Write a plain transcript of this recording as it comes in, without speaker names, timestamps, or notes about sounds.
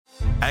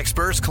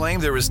Experts claim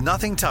there is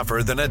nothing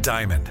tougher than a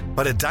diamond.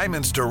 But at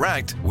Diamonds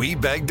Direct, we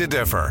beg to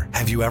differ.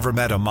 Have you ever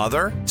met a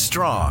mother?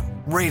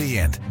 Strong,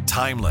 radiant,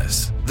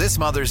 timeless. This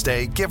Mother's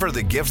Day, give her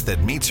the gift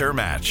that meets her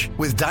match.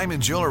 With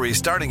diamond jewelry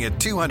starting at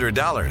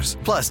 $200.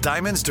 Plus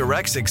Diamonds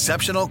Direct's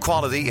exceptional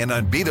quality and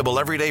unbeatable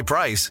everyday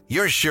price,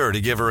 you're sure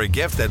to give her a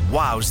gift that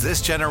wows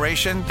this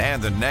generation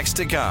and the next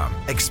to come.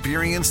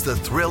 Experience the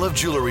thrill of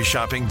jewelry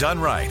shopping done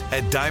right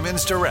at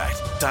Diamonds Direct.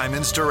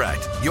 Diamonds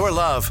Direct. Your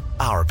love,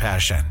 our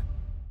passion.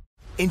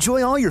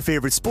 Enjoy all your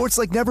favorite sports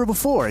like never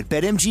before at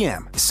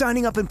BetMGM.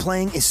 Signing up and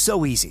playing is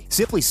so easy.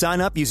 Simply sign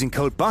up using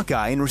code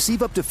Buckeye and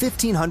receive up to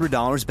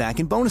 $1,500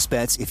 back in bonus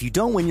bets if you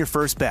don't win your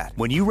first bet.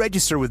 When you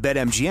register with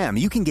BetMGM,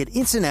 you can get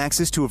instant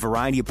access to a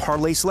variety of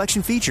parlay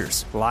selection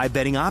features, live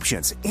betting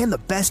options, and the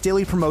best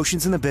daily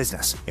promotions in the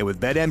business. And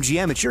with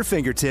BetMGM at your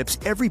fingertips,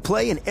 every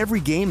play and every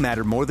game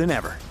matter more than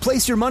ever.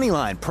 Place your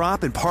moneyline,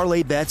 prop, and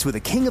parlay bets with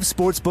the king of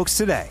sportsbooks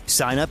today.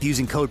 Sign up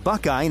using code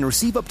Buckeye and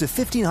receive up to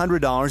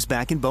 $1,500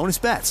 back in bonus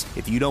bets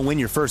if you don't win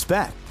your first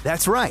bet.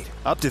 That's right,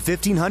 up to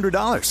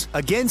 $1,500.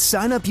 Again,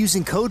 sign up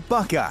using code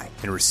Buckeye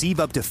and receive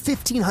up to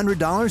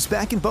 $1,500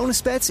 back in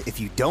bonus bets if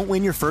you don't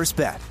win your first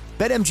bet.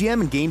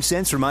 BetMGM and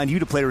GameSense remind you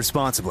to play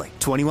responsibly.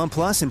 21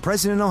 plus and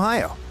present in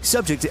Ohio.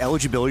 Subject to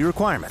eligibility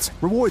requirements.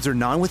 Rewards are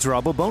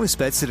non-withdrawable bonus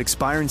bets that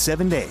expire in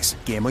 7 days.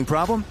 Gambling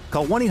problem?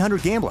 Call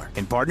 1-800-GAMBLER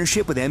in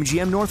partnership with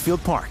MGM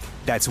Northfield Park.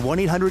 That's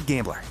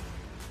 1-800-GAMBLER.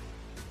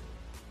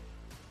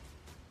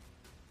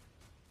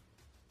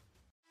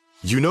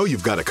 You know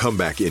you've got a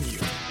comeback in you.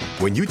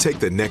 When you take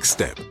the next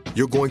step,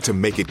 you're going to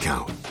make it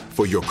count.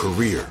 For your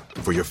career,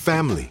 for your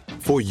family,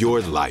 for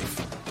your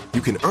life. You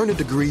can earn a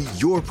degree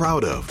you're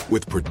proud of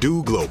with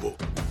Purdue Global.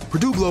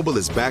 Purdue Global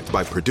is backed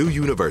by Purdue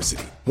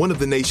University, one of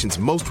the nation's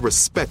most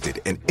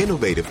respected and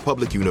innovative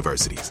public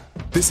universities.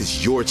 This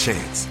is your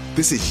chance.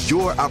 This is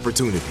your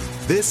opportunity.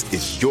 This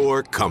is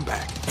your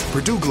comeback.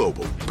 Purdue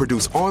Global,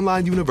 Purdue's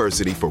online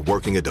university for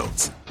working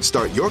adults.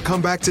 Start your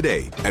comeback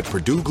today at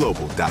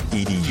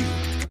purdueglobal.edu.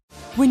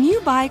 When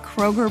you buy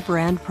Kroger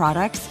brand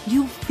products,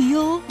 you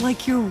feel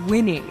like you're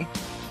winning.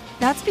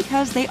 That's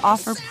because they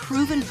offer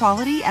proven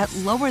quality at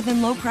lower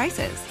than low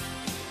prices.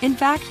 In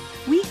fact,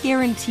 we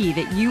guarantee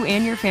that you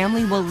and your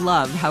family will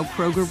love how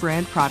Kroger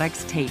brand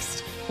products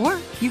taste, or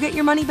you get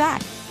your money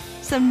back.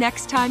 So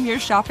next time you're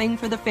shopping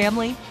for the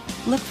family,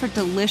 look for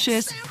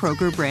delicious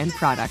Kroger brand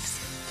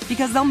products,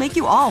 because they'll make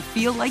you all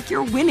feel like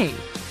you're winning.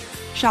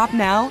 Shop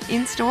now,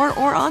 in-store,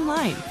 or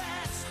online.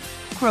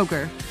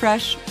 Kroger,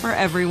 fresh for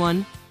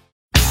everyone.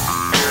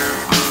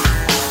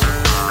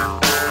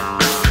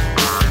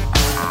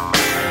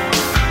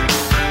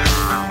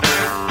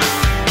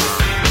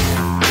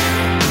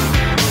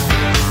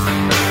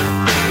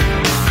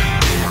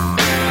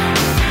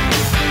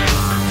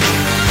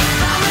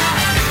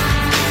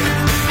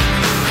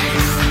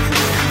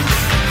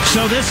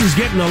 So this is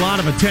getting a lot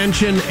of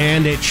attention,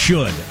 and it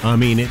should. I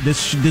mean,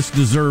 this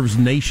deserves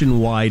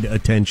nationwide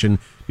attention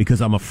because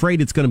I'm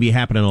afraid it's going to be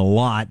happening a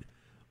lot,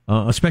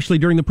 especially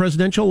during the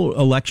presidential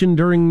election,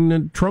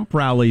 during Trump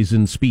rallies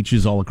and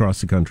speeches all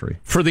across the country.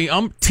 For the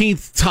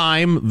umpteenth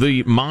time,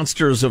 the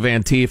monsters of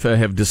Antifa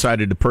have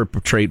decided to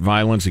perpetrate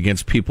violence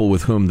against people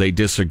with whom they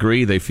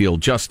disagree. They feel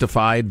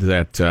justified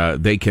that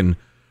they can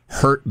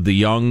hurt the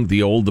young,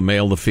 the old, the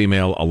male, the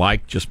female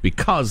alike just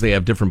because they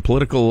have different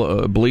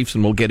political beliefs,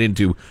 and we'll get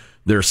into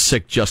their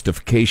sick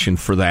justification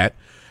for that.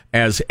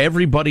 As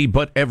everybody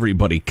but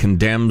everybody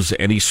condemns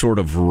any sort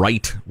of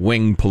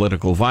right-wing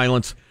political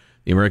violence,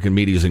 the American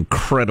media is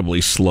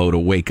incredibly slow to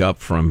wake up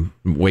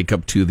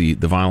to the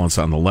violence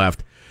on the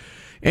left.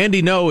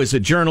 Andy Ngo is a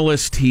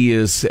journalist. He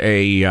is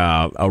a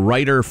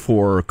writer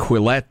for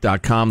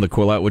Quillette.com, the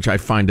Quillette, which I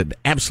find an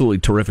absolutely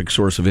terrific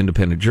source of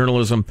independent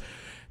journalism.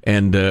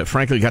 And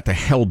frankly, got the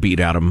hell beat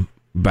out of him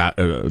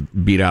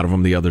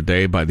the other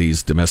day by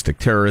these domestic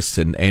terrorists.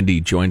 And Andy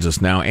joins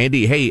us now.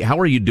 Andy, hey, how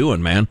are you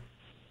doing, man?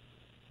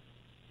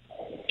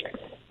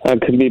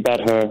 Could be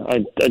better.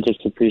 I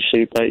just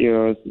appreciate that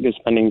you're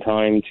spending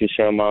time to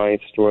share my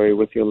story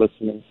with your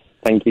listeners.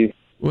 Thank you.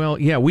 Well,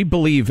 yeah, we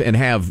believe and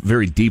have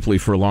very deeply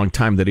for a long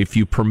time that if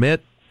you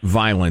permit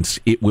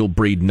violence, it will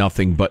breed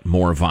nothing but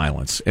more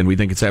violence. And we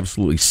think it's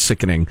absolutely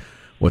sickening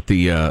what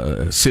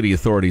the city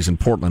authorities in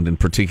Portland in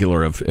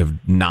particular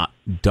have not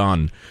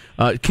done.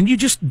 Can you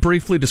just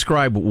briefly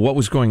describe what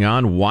was going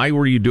on? Why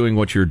were you doing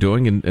what you're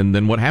doing? And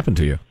then what happened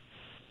to you?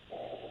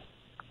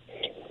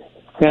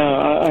 Yeah,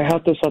 I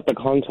have to set the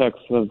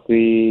context of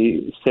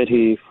the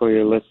city for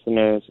your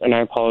listeners, and I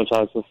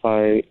apologize if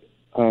I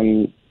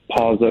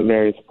pause at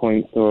various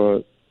points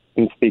or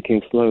am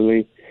speaking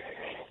slowly.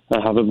 I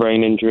have a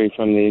brain injury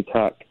from the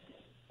attack.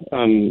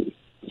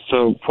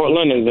 So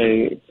Portland is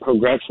a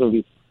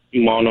progressive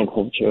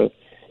monoculture,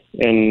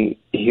 and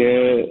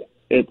here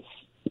it's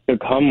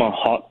become a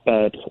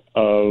hotbed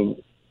of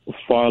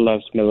far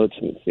left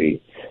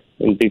militancy,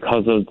 and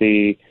because of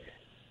the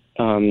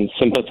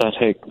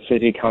sympathetic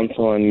city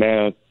council and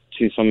mayor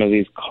to some of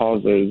these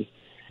causes,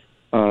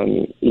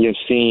 you're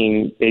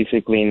seeing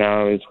basically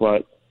now is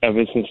what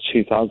ever since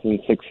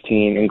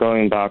 2016 and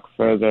going back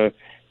further,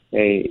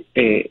 a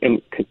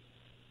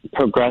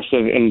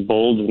progressive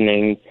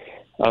emboldening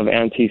of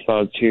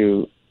Antifa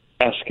to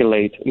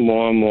escalate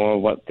more and more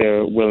what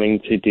they're willing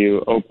to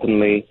do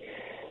openly.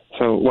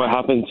 So what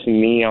happened to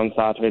me on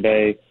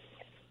Saturday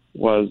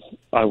was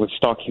I was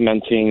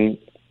documenting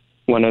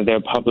one of their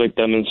public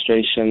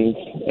demonstrations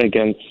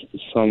against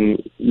some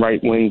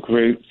right-wing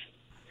groups,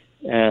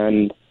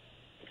 and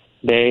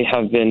they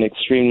have been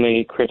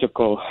extremely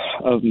critical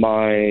of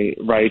my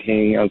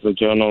writing as a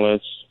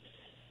journalist.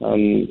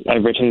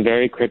 I've written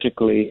very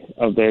critically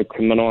of their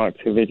criminal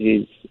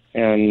activities,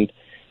 and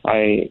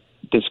I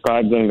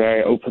describe them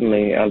very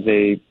openly as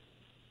a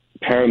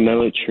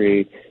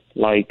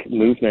paramilitary-like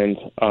movement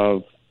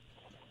of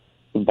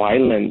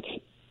violent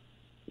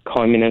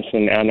communist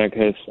and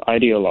anarchist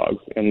ideologues,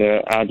 and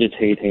they're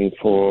agitating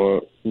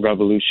for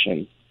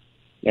revolution.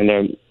 And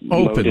their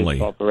openly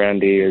modus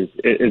operandi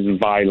is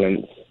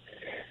violence.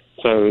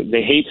 So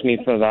they hate me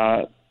for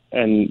that,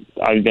 and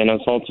I've been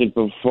assaulted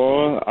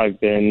before. I've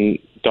been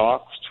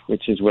doxxed,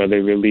 which is where they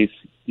release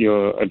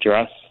your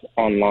address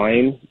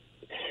online.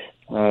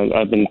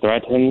 I've been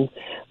threatened.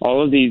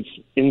 All of these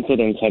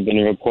incidents have been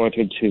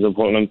reported to the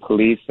Portland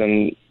police,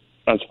 and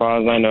as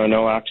far as I know,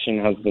 no action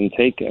has been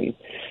taken.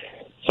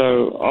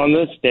 So on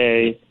this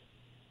day,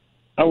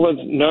 I was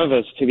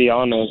nervous, to be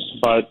honest,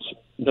 but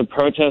the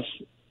protest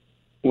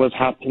was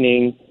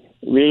happening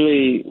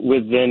really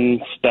within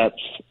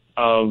steps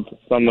of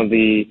some of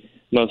the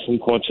most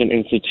important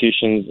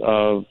institutions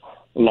of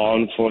law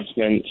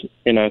enforcement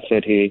in our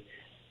city.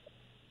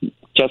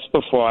 Just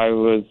before I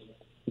was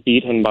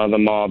beaten by the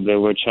mob, they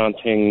were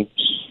chanting,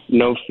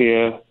 "No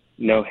fear,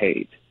 no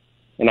hate."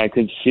 And I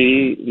could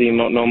see the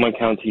Multnomah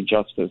County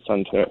Justice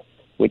Center,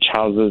 which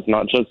houses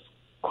not just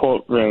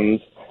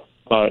courtrooms,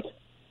 but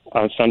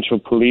our central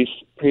police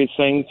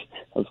precinct,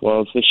 as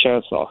well as the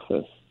sheriff's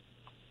office.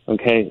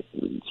 Okay,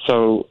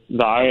 so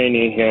the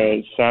irony here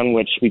is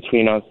sandwiched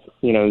between us,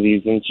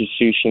 these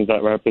institutions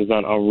that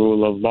represent our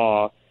rule of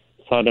law.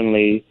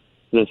 Suddenly,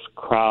 this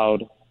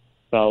crowd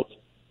felt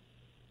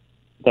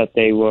that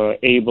they were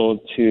able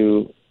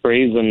to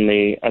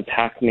brazenly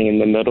attack me in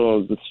the middle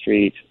of the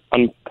street,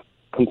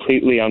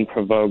 completely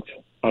unprovoked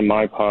on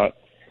my part.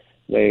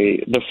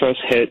 The first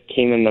hit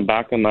came in the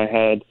back of my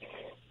head,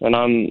 and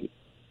I'm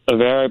a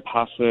very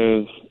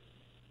passive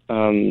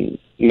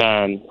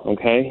man,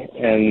 okay?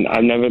 And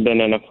I've never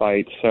been in a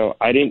fight, so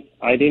I didn't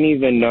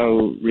even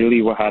know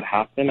really what had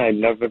happened. I'd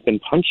never been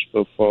punched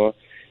before.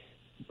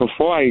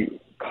 Before I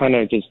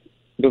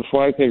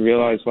could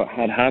realize what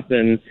had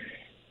happened,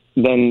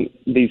 then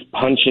these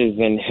punches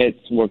and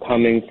hits were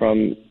coming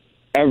from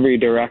every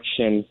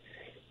direction,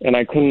 and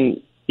I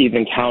couldn't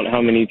even count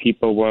how many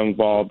people were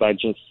involved. I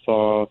just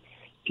saw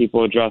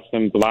people dressed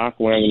in black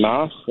wearing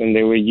masks, and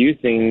they were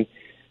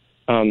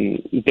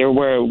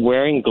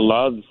wearing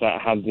gloves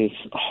that had this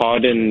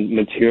hardened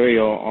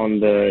material on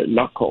the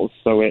knuckles.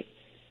 So it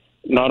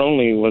not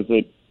only was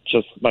it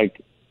just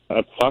like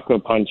a sucker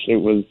punch, it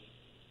was,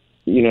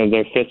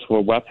 their fists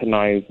were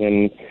weaponized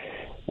and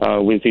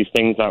with these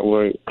things that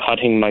were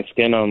cutting my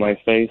skin on my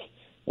face.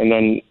 And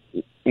then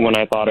when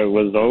I thought it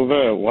was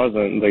over, it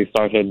wasn't. They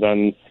started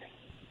then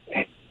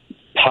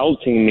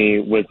pelting me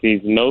with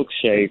these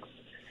milkshakes,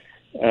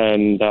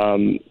 and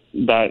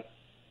that,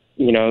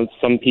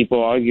 some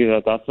people argue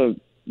that that's a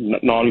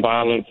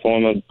nonviolent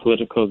form of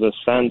political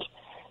dissent,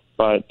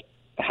 but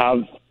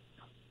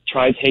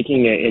try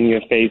taking it in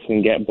your face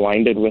and get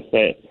blinded with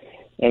it.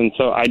 And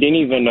so I didn't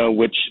even know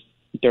which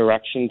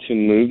direction to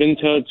move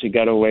into to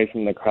get away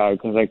from the crowd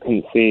because I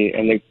couldn't see.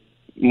 And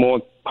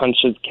more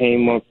punches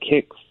came, more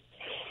kicks.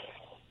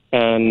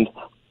 And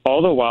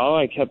all the while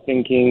I kept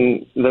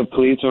thinking the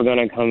police were going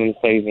to come and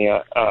save me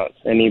at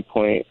any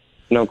point.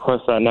 And of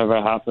course that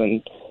never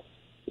happened.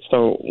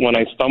 So when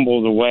I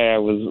stumbled away, I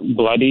was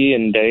bloody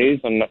and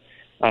dazed, and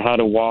I had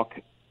to walk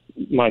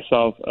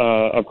myself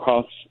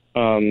across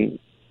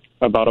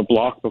about a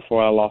block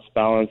before I lost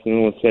balance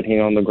and was sitting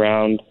on the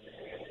ground.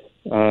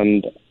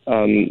 And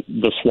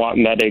the SWAT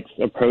medics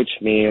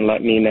approached me and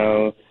let me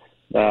know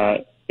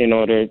that in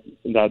order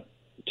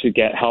to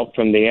get help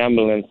from the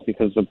ambulance,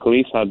 because the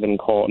police had been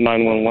called,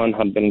 911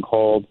 had been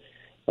called,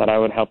 that I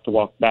would have to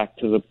walk back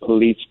to the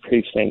police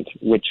precinct,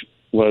 which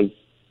was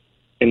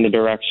in the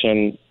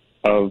direction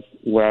of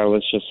where I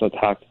was just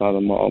attacked by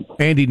the mob.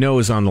 Andy No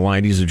is on the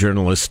line. He's a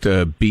journalist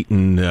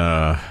beaten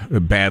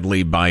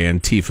badly by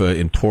Antifa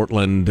in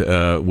Portland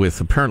with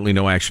apparently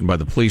no action by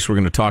the police. We're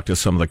going to talk to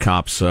some of the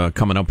cops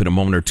coming up in a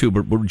moment or two,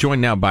 but we're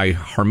joined now by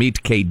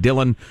Harmeet K.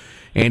 Dillon,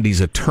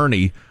 Andy's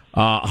attorney.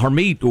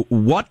 Harmeet,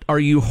 what are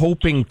you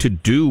hoping to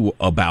do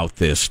about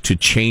this to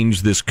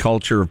change this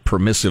culture of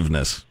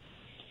permissiveness?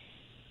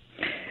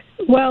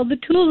 Well, the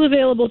tools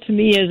available to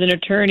me as an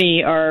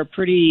attorney are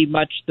pretty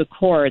much the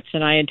courts,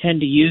 and I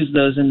intend to use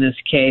those in this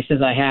case,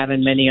 as I have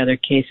in many other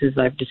cases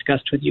I've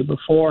discussed with you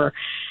before.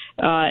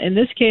 In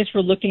this case,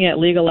 we're looking at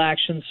legal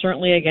action,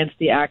 certainly against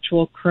the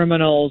actual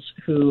criminals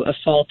who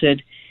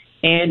assaulted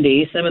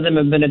Andy. Some of them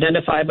have been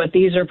identified, but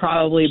these are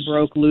probably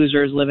broke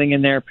losers living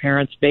in their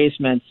parents'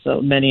 basements,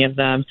 so many of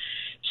them.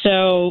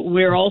 So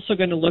we're also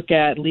going to look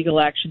at legal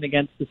action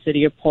against the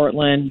city of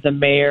Portland, the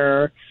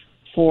mayor,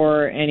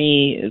 for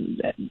any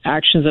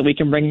actions that we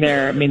can bring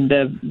there. I mean,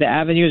 the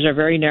avenues are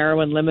very narrow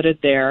and limited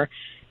there.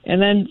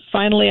 And then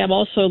finally, I'm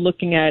also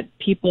looking at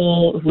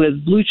people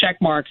with blue check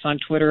marks on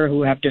Twitter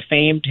who have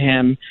defamed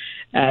him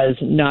as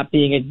not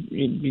being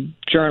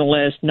a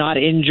journalist, not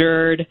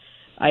injured.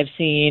 I've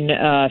seen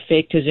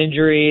faked his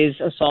injuries,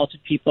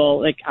 assaulted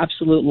people, like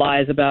absolute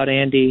lies about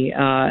Andy.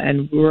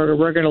 And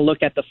we're going to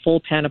look at the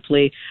full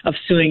panoply of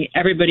suing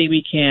everybody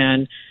we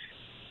can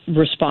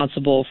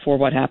responsible for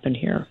what happened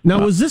here.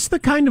 Now, was this the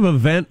kind of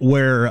event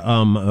where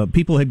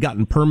people had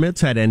gotten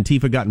permits, had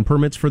Antifa gotten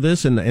permits for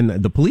this? And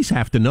the police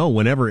have to know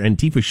whenever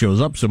Antifa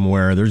shows up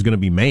somewhere, there's going to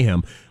be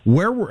mayhem.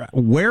 Where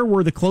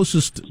were the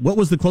closest, what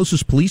was the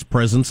closest police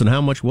presence and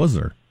how much was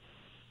there?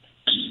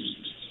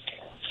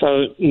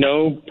 So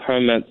no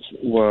permits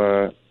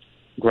were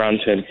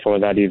granted for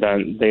that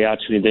event. They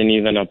actually didn't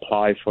even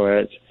apply for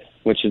it,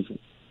 which is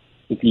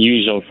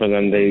usual for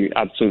them. They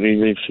absolutely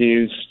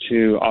refused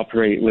to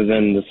operate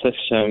within the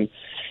system.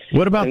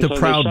 What about the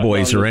Proud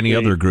Boys or any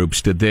other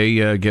groups? Did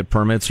they get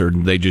permits, or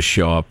did they just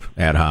show up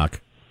ad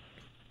hoc?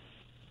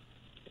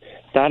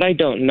 That I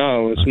don't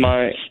know. It's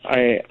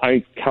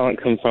I can't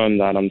confirm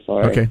that. I'm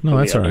sorry. Okay, no,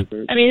 that's all right.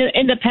 I mean,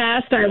 in the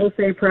past, I will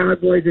say Proud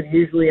Boys have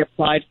usually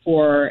applied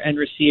for and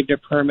received a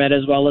permit,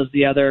 as well as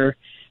the other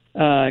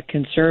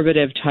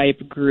conservative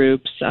type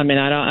groups. I mean,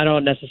 I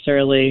don't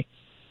necessarily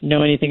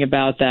know anything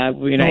about that.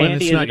 You know,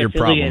 Andy it's not your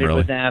problem, really.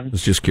 With them. I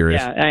was just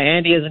curious. Yeah,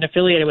 Andy isn't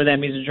affiliated with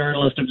them. He's a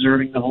journalist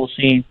observing the whole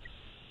scene.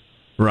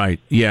 Right.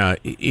 Yeah,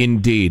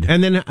 indeed.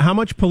 And then how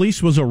much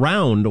police was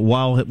around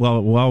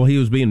while he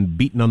was being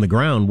beaten on the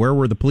ground? Where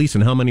were the police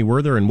and how many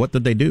were there and what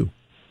did they do?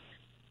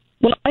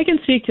 Well, I can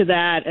speak to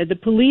that. The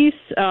police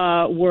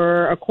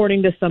were,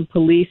 according to some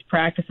police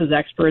practices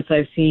experts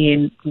I've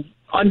seen,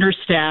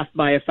 understaffed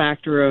by a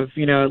factor of,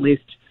 at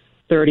least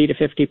 30 to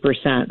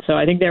 50%. So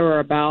I think there were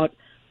about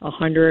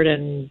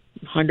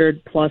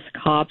 100 plus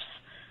cops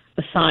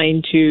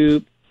assigned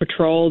to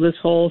patrol this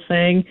whole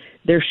thing.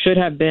 There should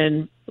have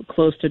been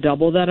close to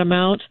double that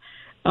amount.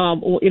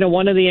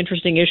 One of the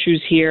interesting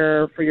issues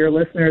here for your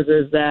listeners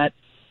is that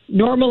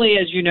normally,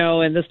 as you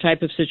know, in this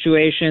type of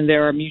situation,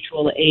 there are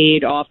mutual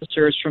aid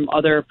officers from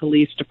other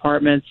police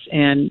departments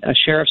and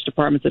sheriff's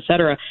departments, et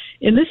cetera.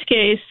 In this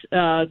case,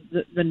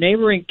 the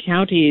neighboring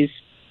counties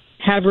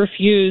have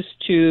refused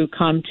to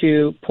come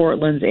to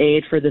Portland's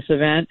aid for this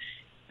event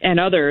and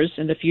others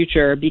in the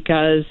future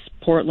because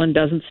Portland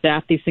doesn't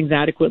staff these things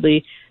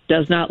adequately,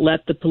 does not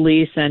let the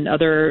police and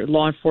other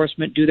law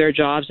enforcement do their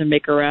jobs and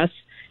make arrests,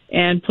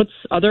 and puts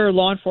other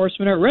law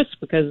enforcement at risk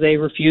because they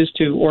refuse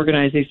to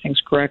organize these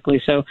things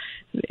correctly. So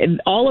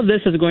all of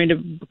this is going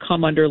to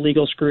come under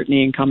legal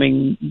scrutiny in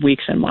coming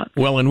weeks and months.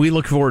 Well, and we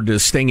look forward to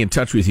staying in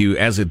touch with you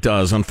as it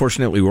does.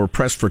 Unfortunately, we're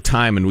pressed for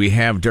time, and we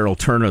have Daryl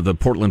Turner, the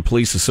Portland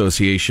Police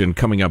Association,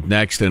 coming up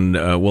next, and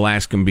we'll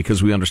ask him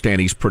because we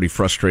understand he's pretty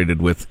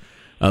frustrated with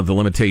the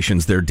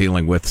limitations they're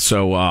dealing with.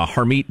 So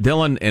Harmeet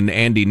Dillon and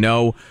Andy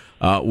Ngo,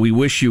 we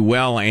wish you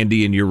well,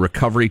 Andy, in your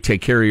recovery.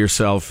 Take care of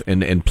yourself,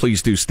 and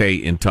please do stay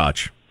in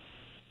touch.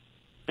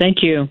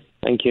 Thank you.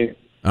 Thank you.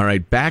 All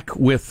right, back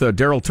with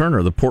Daryl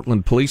Turner, the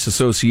Portland Police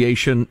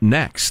Association,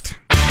 next.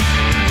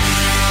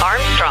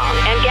 Armstrong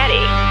and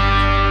Getty.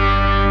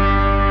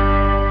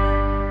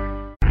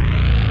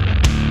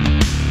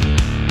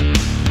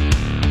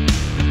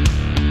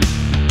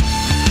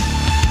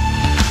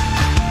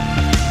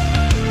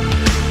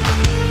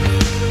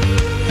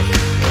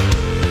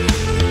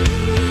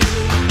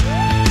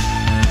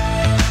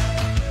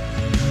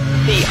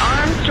 The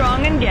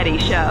Armstrong and Getty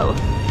Show.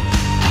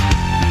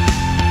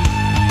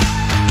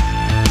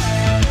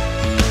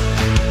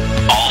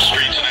 All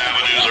streets and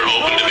avenues are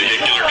open to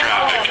vehicular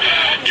traffic.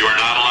 You are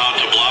not allowed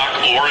to block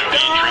or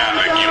impede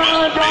traffic. You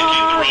must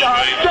vacate the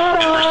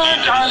roadway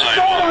and proceed to the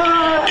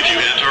sidewalk. If you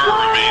enter or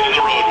remain in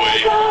the roadway,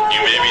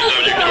 you may be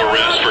subject to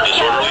arrest for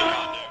disorderly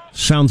conduct.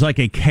 Sounds like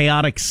a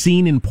chaotic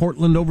scene in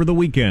Portland over the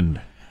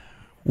weekend.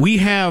 We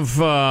have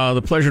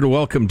the pleasure to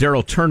welcome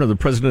Daryl Turner, the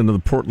president of the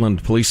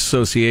Portland Police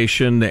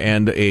Association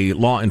and a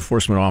law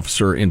enforcement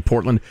officer in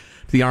Portland,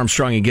 to the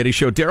Armstrong and Getty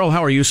Show. Daryl,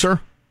 how are you, sir?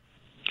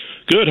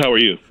 Good. How are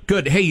you?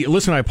 Good. Hey,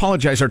 listen, I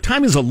apologize. Our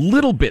time is a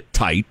little bit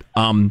tight,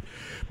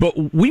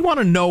 but we want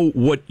to know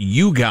what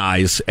you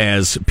guys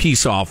as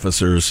peace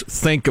officers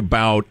think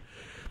about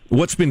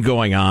what's been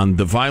going on,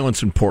 the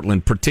violence in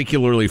Portland,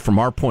 particularly from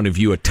our point of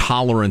view, a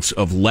tolerance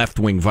of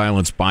left-wing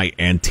violence by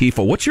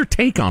Antifa. What's your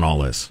take on all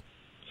this?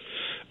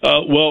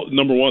 Well,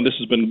 number one, this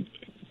has been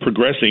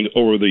progressing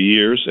over the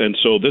years, and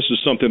so this is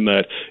something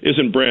that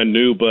isn't brand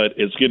new, but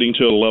it's getting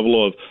to a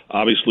level of,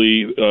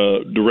 obviously,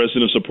 the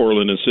residents of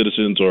Portland and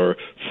citizens are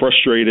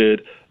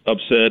frustrated,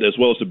 upset, as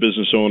well as the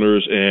business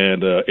owners,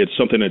 and it's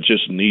something that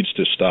just needs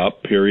to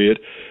stop, period.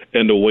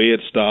 And the way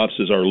it stops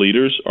is our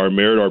leaders, our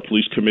mayor, our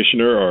police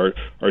commissioner,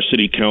 our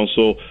city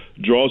council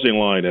draws a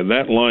line, and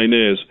that line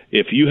is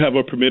if you have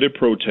a permitted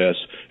protest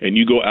and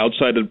you go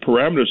outside of the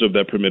parameters of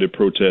that permitted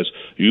protest,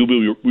 you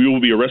will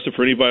be arrested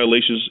for any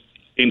violations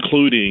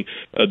including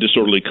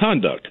disorderly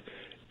conduct.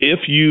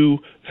 If you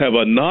have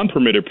a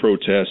non-permitted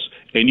protest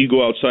and you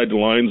go outside the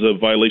lines of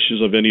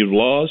violations of any of the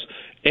laws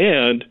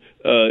and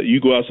you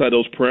go outside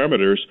those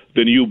parameters,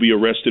 then you'll be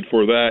arrested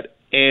for that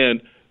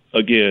and,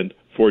 again,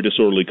 for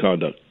disorderly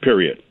conduct,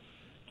 period.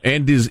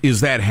 And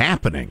is that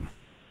happening,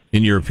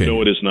 in your opinion?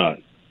 No, it is not.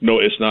 No,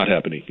 it's not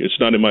happening. It's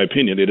not, in my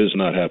opinion, it is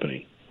not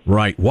happening.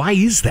 Right. Why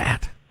is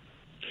that?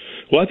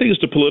 Well, I think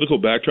it's the political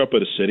backdrop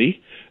of the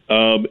city.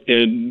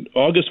 In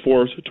August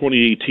 4th,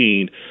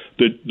 2018,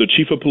 the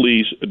chief of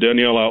police,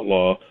 Danielle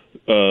Outlaw,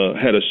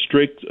 had a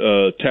strict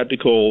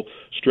tactical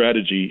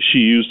strategy she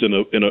used in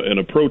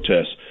a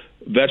protest.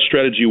 That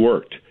strategy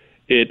worked.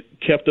 It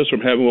kept us from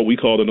having what we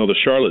called another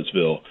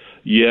Charlottesville.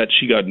 Yet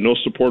she got no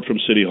support from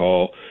City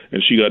Hall,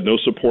 and she got no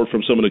support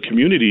from some of the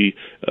community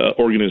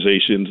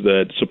organizations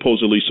that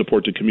supposedly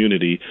support the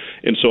community.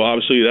 And so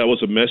obviously that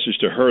was a message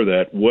to her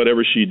that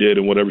whatever she did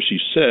and whatever she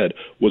said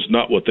was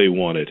not what they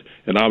wanted.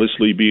 And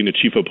obviously being the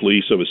chief of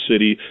police of a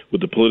city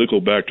with the political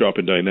backdrop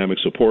and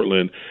dynamics of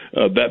Portland,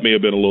 that may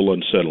have been a little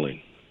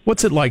unsettling.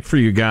 What's it like for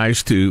you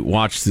guys to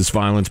watch this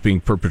violence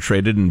being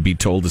perpetrated and be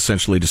told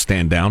essentially to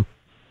stand down?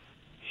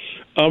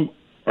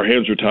 Our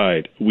hands are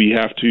tied. We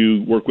have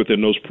to work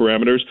within those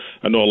parameters.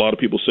 I know a lot of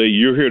people say,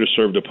 you're here to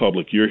serve the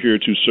public. You're here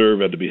to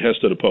serve at the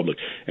behest of the public.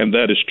 And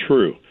that is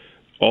true.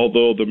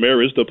 Although the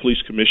mayor is the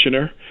police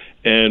commissioner,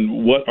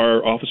 and what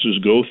our officers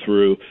go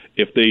through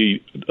if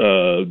they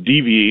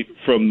deviate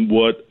from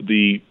what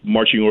the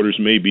marching orders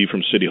may be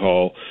from City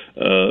Hall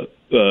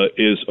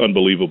is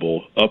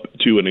unbelievable, up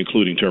to and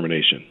including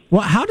termination.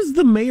 Well, how does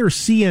the mayor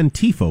see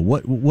Antifa?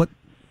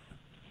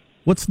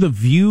 What's the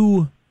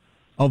view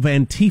of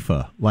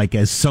Antifa, like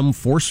as some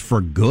force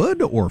for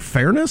good or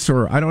fairness,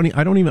 or I don't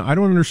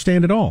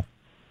understand at all.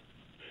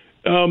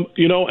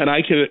 And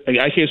I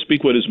can't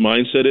speak what his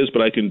mindset is,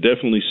 but I can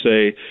definitely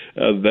say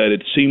that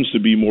it seems to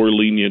be more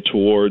lenient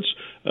towards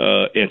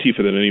Antifa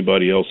than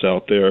anybody else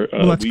out there.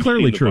 Well, that's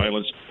clearly true.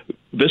 Violence.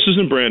 This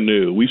isn't brand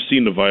new. We've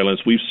seen the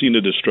violence. We've seen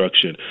the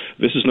destruction.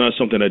 This is not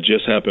something that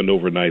just happened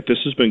overnight. This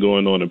has been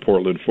going on in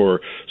Portland for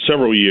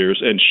several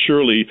years, and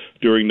surely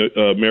during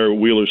Mayor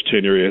Wheeler's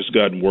tenure it has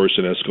gotten worse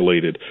and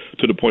escalated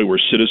to the point where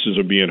citizens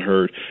are being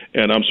hurt.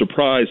 And I'm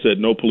surprised that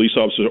no police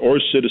officer or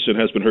citizen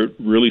has been hurt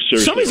really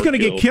seriously. Somebody's going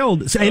to get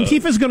killed.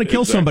 Antifa's going to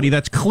kill somebody.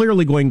 That's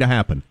clearly going to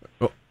happen.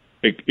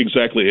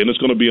 Exactly, and it's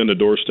going to be on the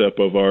doorstep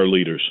of our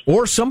leaders.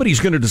 Or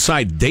somebody's going to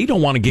decide they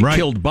don't want to get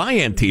killed by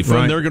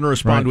Antifa, and they're going to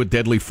respond with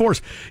deadly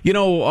force. You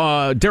know,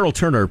 Daryl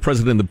Turner,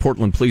 president of the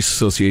Portland Police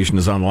Association,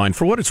 is on the line.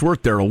 For what it's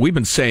worth, Daryl, we've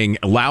been saying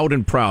loud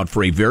and proud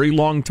for a very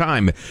long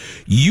time,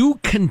 you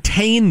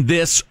contain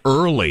this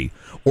early,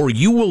 or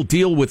you will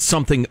deal with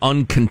something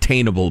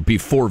uncontainable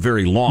before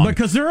very long.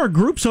 Because there are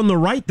groups on the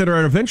right that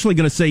are eventually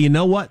going to say, you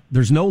know what,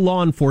 there's no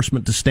law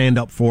enforcement to stand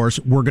up for us,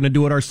 we're going to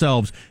do it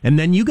ourselves. And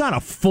then you got a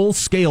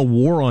full-scale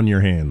war on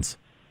your hands.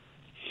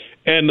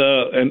 And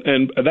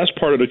that's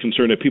part of the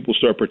concern, that people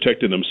start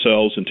protecting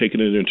themselves and taking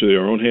it into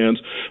their own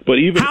hands. But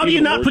how do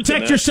you not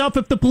protect yourself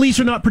if the police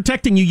are not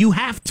protecting you? You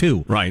have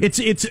to. Right. It's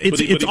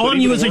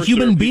on you as a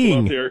human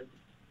being.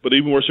 But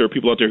even worse, there are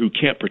people out there who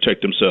can't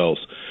protect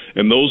themselves.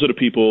 And those are the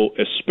people,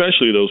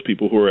 especially those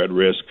people who are at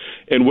risk.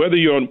 And whether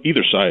you're on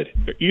either side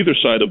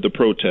of the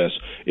protest,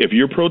 if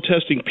you're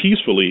protesting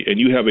peacefully and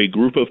you have a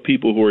group of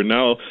people who are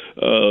now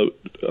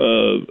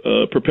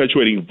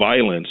perpetuating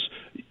violence,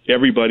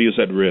 everybody is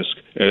at risk,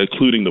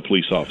 including the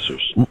police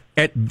officers.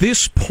 At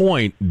this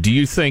point, do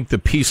you think the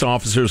peace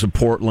officers of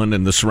Portland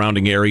and the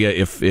surrounding area,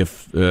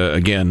 if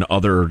again,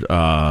 other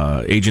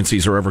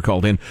agencies are ever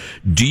called in,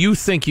 do you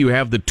think you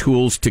have the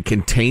tools to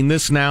contain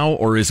this now,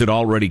 or is it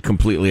already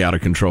completely out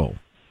of control?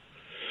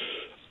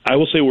 I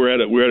will say we're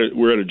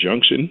at a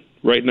junction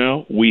right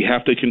now. We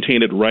have to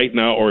contain it right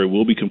now, or it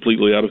will be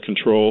completely out of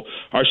control.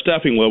 Our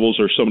staffing levels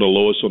are some of the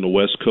lowest on the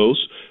West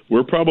Coast.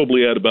 We're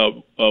probably at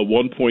about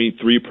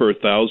 1.3 per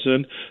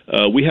thousand.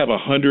 We have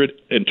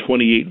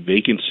 128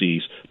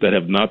 vacancies that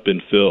have not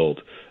been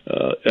filled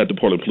at the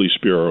Portland Police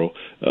Bureau.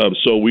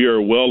 So we are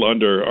well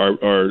under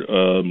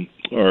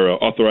our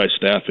authorized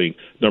staffing,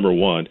 number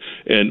one.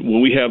 And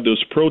when we have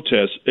those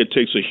protests, it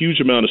takes a huge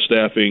amount of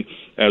staffing,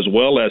 as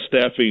well as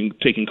staffing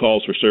taking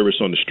calls for service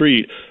on the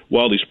street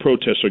while these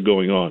protests are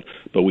going on.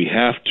 But we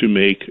have to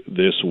make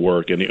this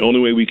work. And the only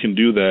way we can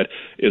do that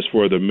is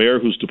for the mayor,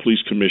 who's the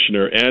police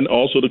commissioner, and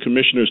also the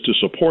commissioners to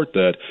support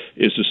that,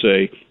 is to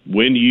say,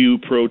 when you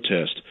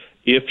protest,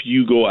 if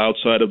you go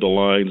outside of the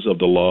lines of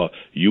the law,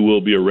 you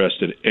will be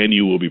arrested and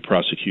you will be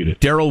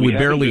prosecuted. Daryl, we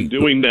barely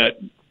doing that.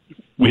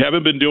 We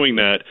haven't been doing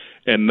that,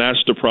 and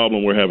that's the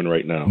problem we're having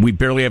right now. We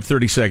barely have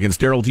 30 seconds.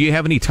 Daryl, do you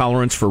have any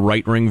tolerance for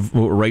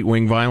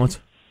right-wing violence?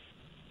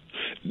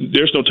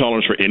 There's no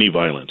tolerance for any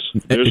violence.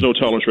 There's no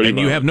tolerance for any violence. And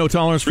you have no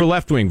tolerance for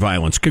left-wing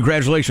violence.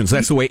 Congratulations.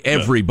 That's the way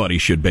everybody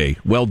should be.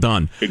 Well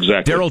done.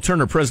 Exactly. Daryl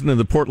Turner, president of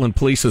the Portland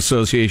Police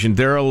Association.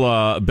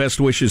 Daryl, best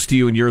wishes to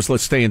you and yours.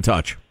 Let's stay in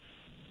touch.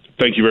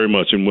 Thank you very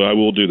much, and I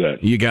will do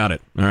that. You got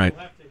it. All right.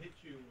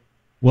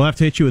 We'll have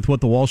to hit you with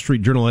what the Wall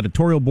Street Journal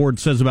editorial board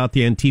says about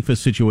the Antifa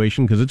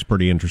situation, because it's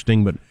pretty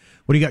interesting. But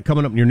What do you got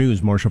coming up in your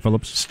news, Marshall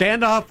Phillips?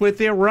 Standoff with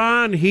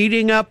Iran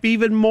heating up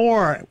even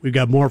more. We've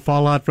got more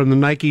fallout from the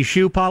Nike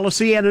shoe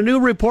policy and a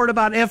new report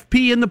about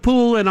FP in the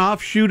pool, an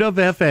offshoot of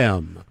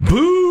FM.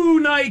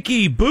 Boo,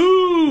 Nike,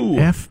 boo!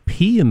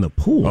 FP in the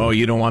pool? Oh,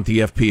 you don't want the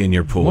FP in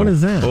your pool. What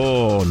is that?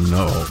 Oh,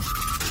 no.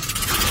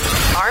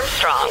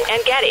 Armstrong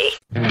and Getty.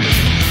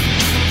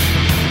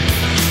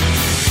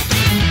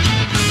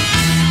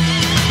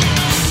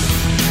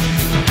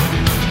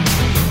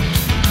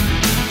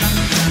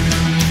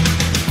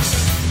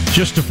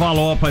 Just to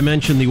follow up, I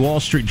mentioned the Wall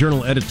Street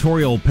Journal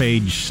editorial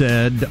page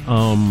said,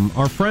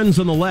 our friends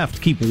on the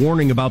left keep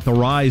warning about the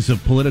rise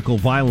of political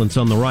violence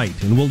on the right,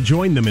 and we'll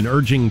join them in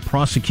urging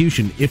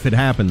prosecution if it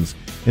happens.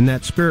 In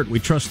that spirit, we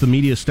trust the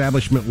media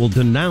establishment will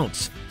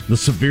denounce the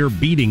severe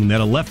beating that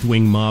a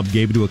left-wing mob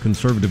gave to a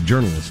conservative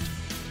journalist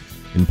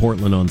in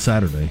Portland on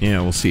Saturday.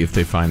 Yeah, we'll see if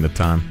they find the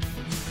time.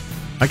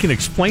 I can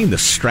explain the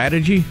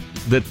strategy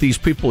that these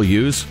people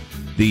use.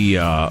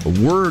 The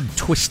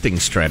word-twisting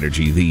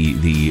strategy,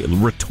 the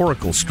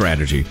rhetorical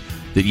strategy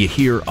that you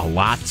hear a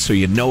lot, so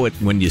you know it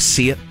when you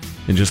see it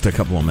in just a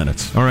couple of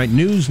minutes. All right,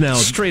 news now.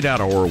 Straight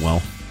out of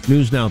Orwell.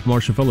 News now with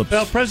Marshall Phillips.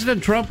 Well,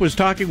 President Trump was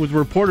talking with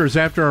reporters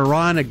after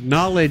Iran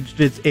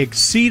acknowledged it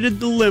exceeded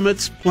the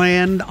limits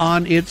planned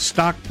on its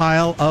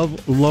stockpile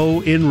of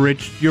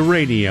low-enriched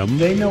uranium.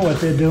 They know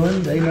what they're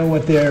doing. They know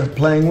what they're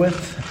playing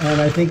with, and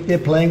I think they're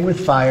playing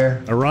with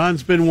fire.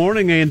 Iran's been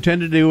warning they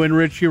intended to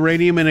enrich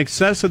uranium in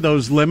excess of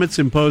those limits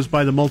imposed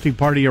by the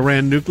multi-party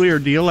Iran nuclear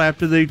deal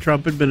after the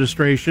Trump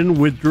administration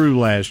withdrew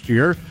last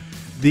year.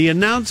 The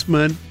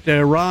announcement that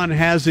Iran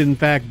has, in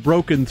fact,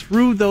 broken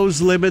through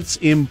those limits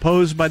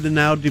imposed by the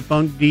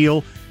now-defunct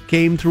deal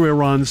came through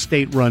Iran's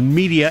state-run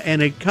media,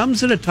 and it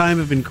comes at a time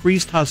of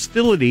increased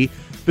hostility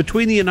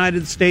between the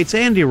United States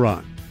and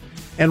Iran.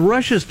 And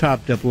Russia's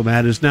top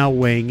diplomat is now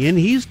weighing in.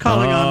 He's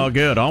calling on... Oh,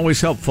 good. Always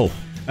helpful.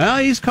 Well,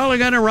 he's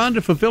calling on Iran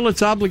to fulfill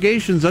its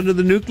obligations under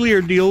the nuclear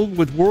deal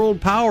with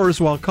world powers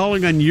while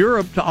calling on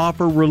Europe to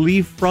offer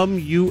relief from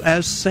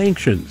U.S.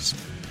 sanctions.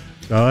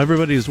 So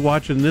everybody's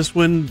watching this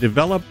one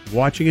develop,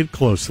 watching it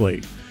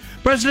closely.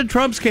 President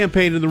Trump's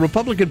campaign in the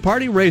Republican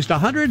Party raised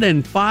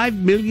 $105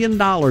 million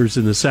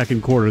in the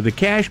second quarter. The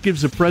cash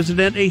gives the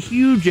president a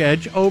huge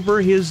edge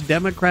over his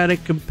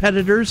Democratic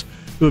competitors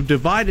who have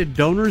divided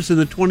donors in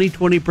the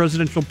 2020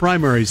 presidential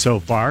primary so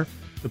far.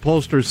 The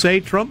pollsters say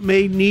Trump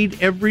may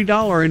need every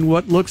dollar in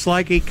what looks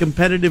like a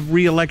competitive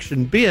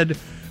re-election bid.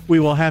 We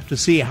will have to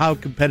see how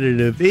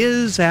competitive it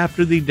is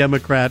after the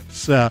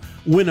Democrats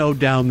winnow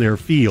down their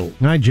field.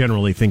 I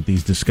generally think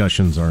these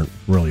discussions aren't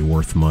really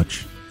worth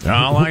much.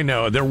 All I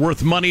know, they're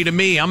worth money to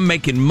me. I'm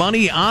making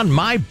money on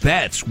my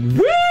bets.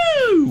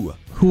 Woo!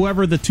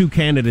 Whoever the two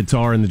candidates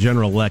are in the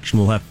general election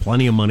will have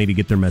plenty of money to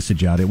get their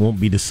message out. It won't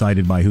be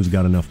decided by who's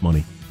got enough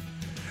money.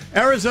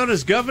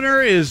 Arizona's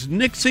governor is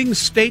nixing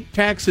state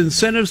tax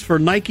incentives for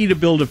Nike to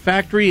build a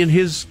factory in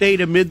his state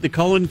amid the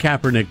Colin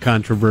Kaepernick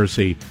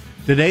controversy.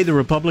 Today, the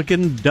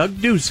Republican Doug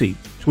Ducey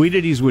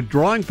tweeted he's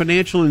withdrawing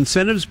financial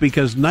incentives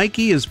because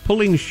Nike is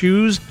pulling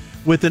shoes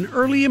with an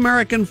early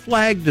American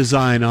flag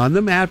design on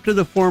them after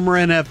the former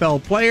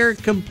NFL player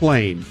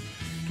complained.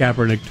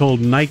 Kaepernick told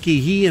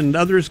Nike he and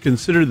others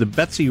consider the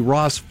Betsy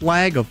Ross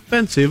flag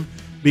offensive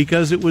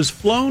because it was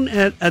flown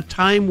at a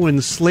time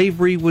when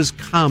slavery was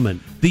common.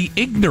 The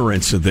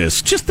ignorance of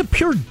this, just the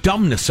pure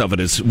dumbness of it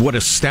is what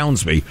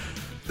astounds me.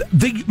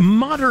 The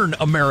modern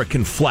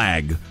American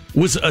flag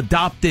was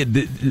adopted,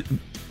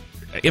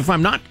 if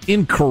I'm not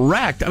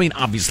incorrect, I mean,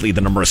 obviously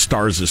the number of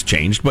stars has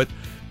changed, but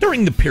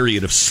during the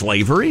period of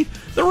slavery,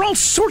 there were all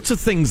sorts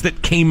of things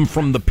that came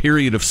from the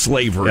period of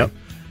slavery.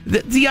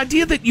 Yep. The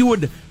idea that you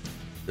would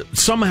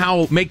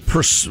somehow make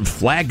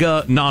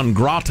flaga non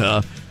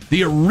grata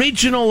the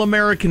original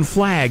American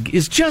flag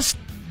is just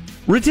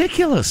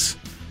ridiculous.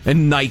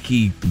 And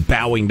Nike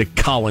bowing to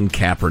Colin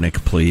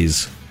Kaepernick,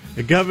 please.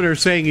 The governor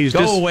saying he's...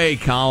 Go away,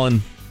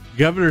 Colin.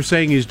 Governor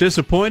saying he's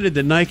disappointed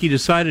that Nike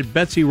decided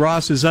Betsy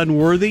Ross is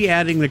unworthy,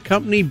 adding the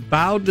company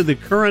bowed to the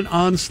current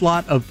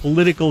onslaught of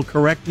political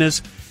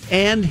correctness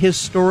and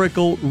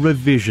historical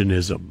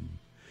revisionism.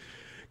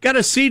 Got a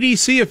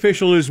CDC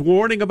official who's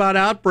warning about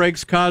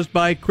outbreaks caused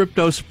by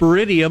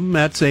Cryptosporidium.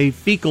 That's a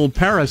fecal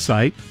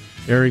parasite.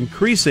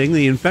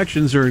 The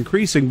infections are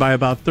increasing by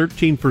about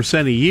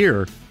 13% a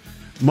year.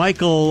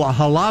 Michael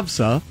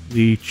Halavsa,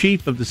 the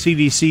chief of the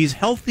CDC's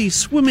Healthy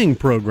Swimming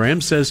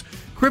Program, says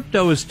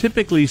crypto is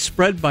typically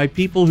spread by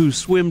people who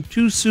swim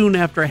too soon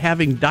after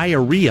having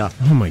diarrhea.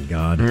 Oh, my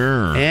God.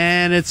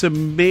 And it's a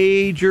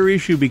major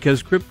issue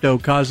because crypto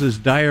causes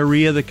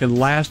diarrhea that can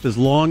last as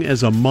long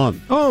as a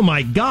month. Oh,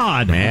 my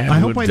God. Man, I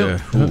hope I don't...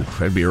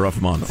 that'd be a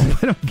rough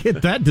month. I don't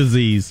get that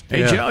disease.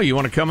 Hey, Joe, you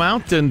want to come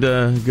out and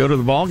go to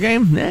the ball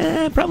game?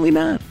 Nah, probably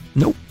not.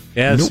 Nope.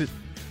 Yes. Nope.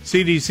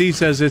 CDC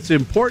says it's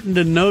important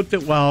to note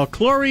that while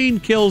chlorine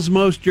kills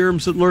most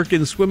germs that lurk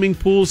in swimming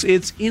pools,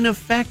 it's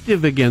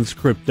ineffective against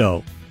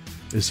crypto.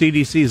 The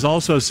CDC is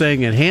also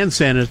saying that hand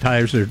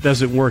sanitizer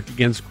doesn't work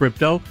against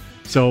crypto,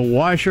 so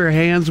wash your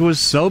hands with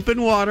soap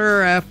and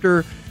water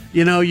after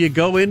you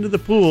go into the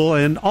pool,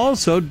 and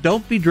also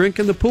don't be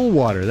drinking the pool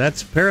water.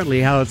 That's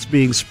apparently how it's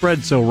being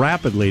spread so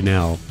rapidly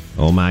now.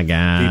 Oh, my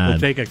God. People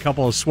take a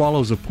couple of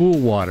swallows of pool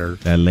water.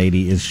 That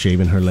lady is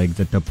shaving her legs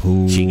at the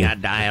pool. She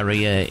got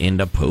diarrhea in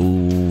the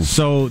pool.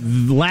 So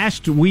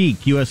last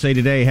week, USA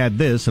Today had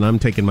this, and I'm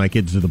taking my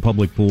kids to the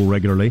public pool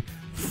regularly.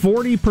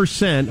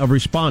 40% of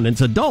respondents,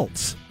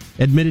 adults,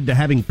 admitted to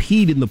having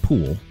peed in the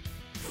pool.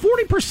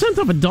 40%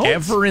 of adults?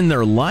 Ever in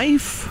their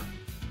life?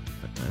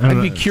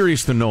 I'd be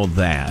curious to know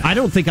that. I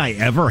don't think I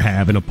ever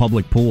have in a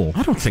public pool.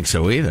 I don't think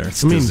so either.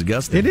 It's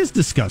disgusting. It is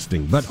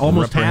disgusting, but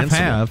almost half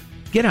have.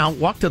 Get out,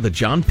 walk to the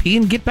John P.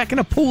 and get back in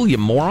a pool, you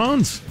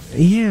morons.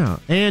 Yeah,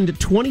 and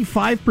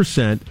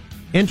 25%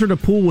 entered a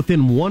pool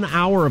within 1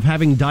 hour of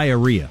having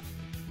diarrhea.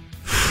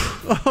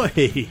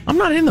 I'm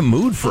not in the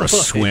mood for a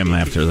swim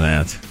after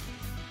that.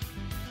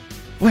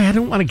 Well, I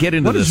don't want to get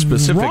into the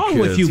specific wrong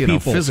with you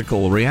people?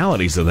 Physical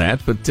realities of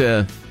that,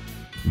 but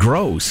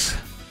gross.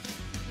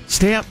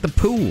 Stay out the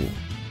pool.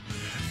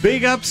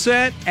 Big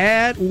upset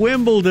at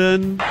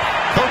Wimbledon.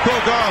 Coco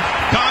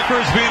Gauff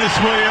conquers Venus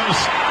Williams,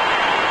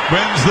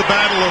 wins the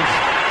battle of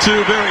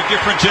two very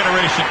different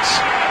generations.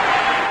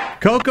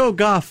 Coco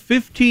Gauff,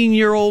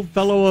 15-year-old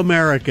fellow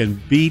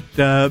American, beat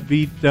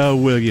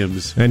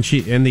Williams,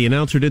 and the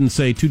announcer didn't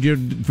say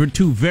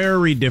two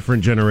very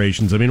different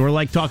generations. I mean, we're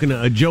like talking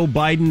to Joe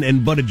Biden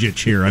and Buttigieg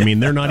here. I mean,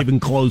 they're not even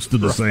close to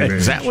the same age.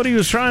 Is that what he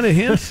was trying to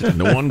hint?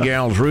 The one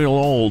gal's real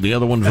old, the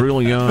other one's real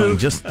young.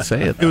 Just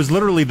say it. It was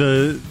literally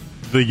the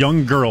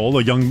young girl,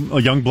 a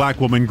young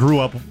black woman, grew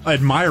up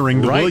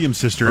admiring the Williams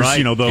sisters.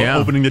 Right.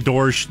 Opening the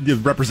doors, the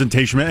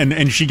representation,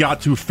 and she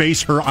got to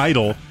face her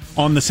idol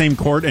on the same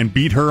court and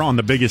beat her on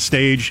the biggest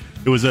stage.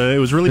 It was a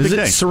really big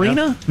day.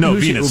 Serena? Yeah. No,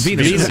 Venus.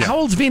 Venus. How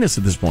old's Venus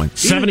at this point?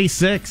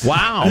 76.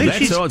 Wow,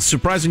 it's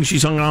surprising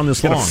she's hung on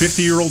this long. A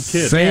 50-year-old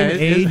kid. Same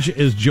age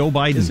as Joe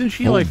Biden. Isn't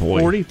she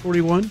 40,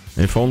 41?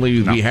 If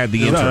only we had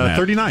the internet.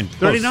 39.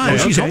 39. Oh,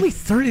 she's only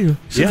 30.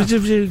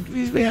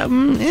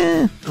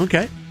 Yeah.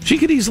 Okay. She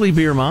could easily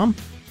be her mom.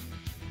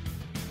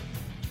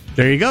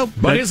 There you go.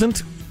 But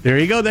isn't. There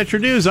you go. That's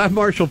your news. I'm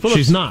Marshall Phillips.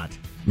 She's not.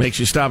 Makes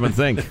you stop and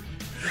think.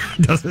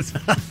 Does it?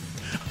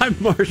 I'm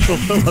Marshall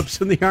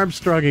Phillips in the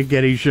Armstrong and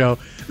Getty Show,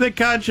 the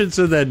conscience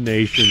of the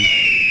nation.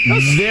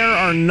 There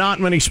are not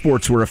many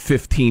sports where a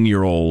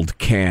 15-year-old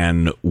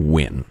can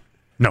win.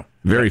 No.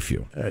 Very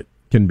few.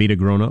 Can beat a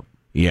grown-up?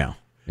 Yeah.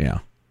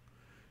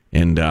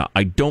 And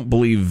I don't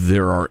believe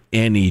there are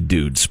any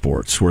dude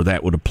sports where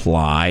that would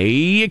apply,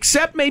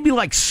 except maybe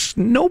like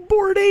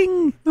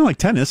snowboarding. No, like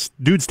tennis.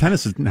 Dudes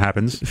tennis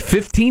happens.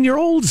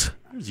 15-year-olds?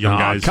 Young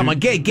guys. Come on,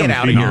 get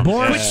out of here.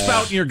 Quit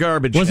spouting your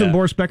garbage. Wasn't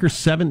Boris Becker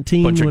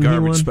 17 Bunch when of he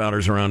garbage won?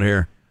 spouters around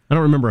here. I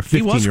don't remember a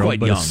 15-year-old, he was quite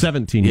but young. a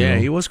 17-year-old. Yeah,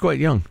 he was quite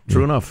young.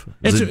 True enough.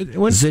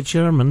 It's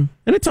German.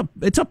 And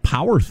it's a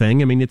power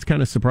thing. I mean, it's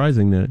kind of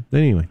surprising that.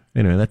 Anyway,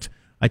 that's.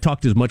 I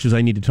talked as much as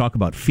I need to talk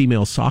about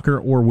female soccer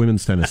or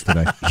women's tennis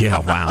today. Yeah,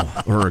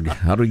 wow. Erg,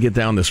 how do we get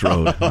down this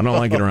road? I don't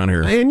like it around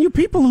here. And you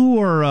people who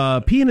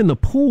are peeing in the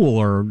pool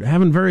or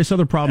having various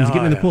other problems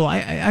getting in the pool,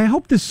 I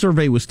hope this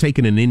survey was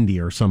taken in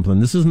India or something.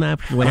 This isn't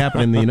what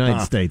happened in the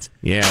United States.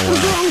 Yeah,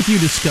 what's wrong with you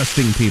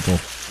disgusting people?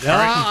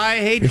 I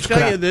hate to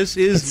tell you, this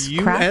is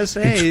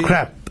USA. It's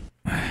crap.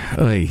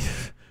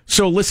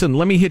 So listen,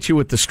 let me hit you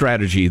with the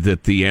strategy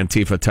that the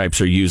Antifa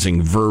types are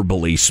using,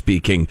 verbally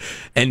speaking.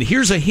 And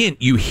here's a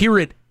hint. You hear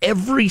it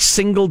every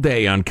single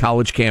day on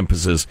college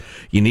campuses.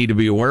 You need to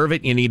be aware of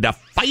it. You need to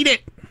fight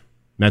it.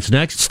 That's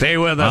next. Stay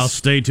with us. I'll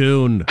stay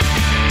tuned.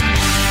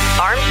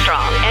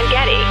 Armstrong and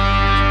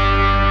Getty.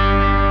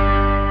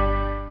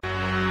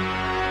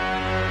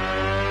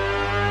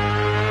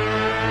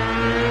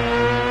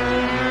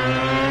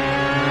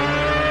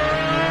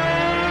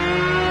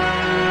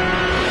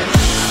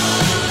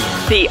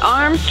 The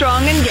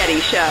Armstrong and Getty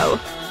Show.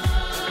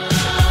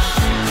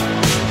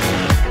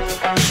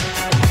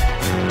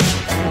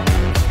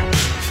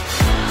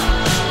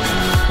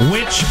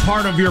 Which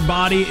part of your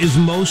body is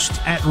most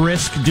at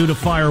risk due to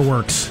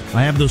fireworks?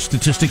 I have those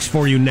statistics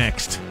for you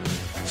next.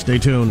 Stay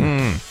tuned.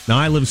 Now,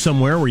 I live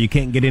somewhere where you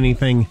can't get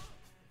anything.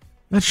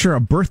 Not sure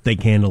a birthday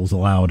candle is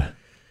allowed,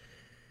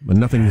 but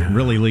nothing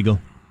really legal.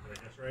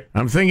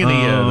 I'm thinking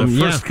the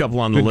first couple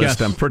on the Good list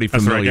guess. I'm pretty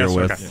familiar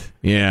with. Okay.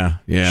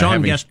 Yeah.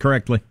 Sean guessed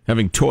correctly.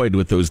 Having toyed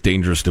with those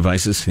dangerous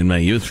devices in my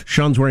youth.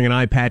 Sean's wearing an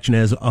eye patch and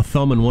has a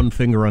thumb and one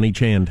finger on each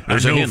hand. I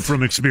know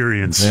from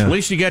experience. At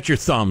least you got your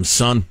thumbs,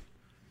 son.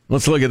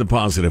 Let's look at the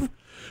positive.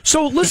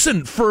 So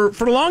listen, for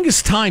the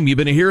longest time you've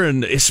been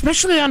hearing,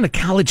 especially on the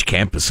college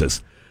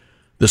campuses,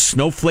 the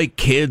snowflake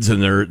kids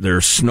and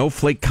their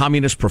snowflake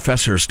communist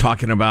professors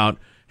talking about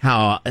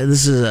how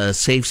this is a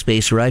safe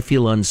space where I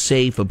feel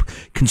unsafe. A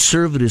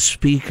conservative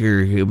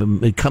speaker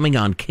coming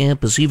on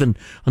campus, even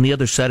on the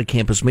other side of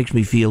campus, makes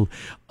me feel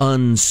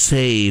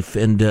unsafe.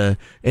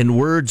 And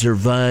words are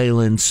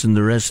violence, and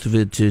the rest of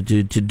it. To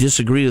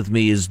disagree with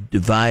me is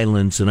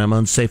violence, and I'm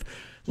unsafe.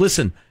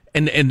 Listen,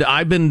 and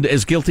I've been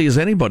as guilty as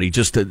anybody,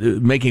 just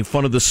making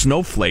fun of the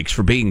snowflakes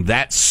for being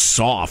that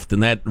soft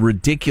and that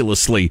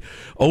ridiculously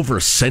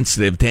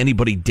oversensitive to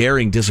anybody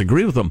daring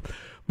disagree with them.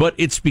 But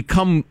it's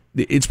become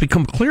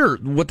clear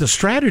what the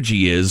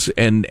strategy is,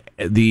 and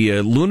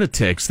the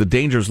lunatics, the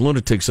dangerous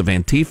lunatics of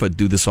Antifa,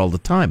 do this all the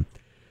time.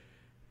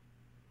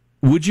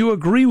 Would you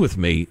agree with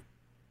me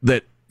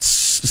that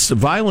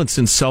violence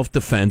in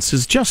self-defense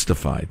is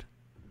justified?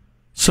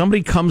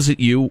 Somebody comes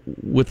at you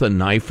with a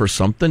knife or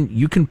something,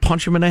 you can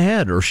punch them in the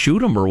head or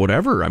shoot them or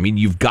whatever. I mean,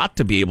 you've got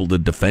to be able to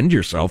defend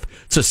yourself.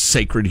 It's a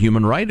sacred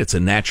human right. It's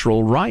a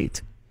natural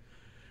right.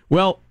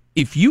 Well,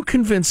 if you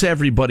convince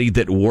everybody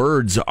that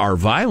words are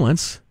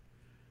violence,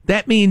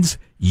 that means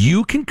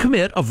you can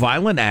commit a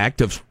violent act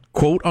of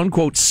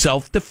quote-unquote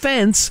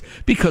self-defense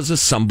because of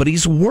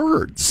somebody's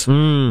words.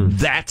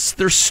 That's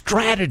their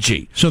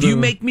strategy. So you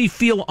make me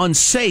feel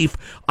unsafe,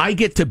 I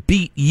get to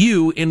beat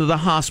you into the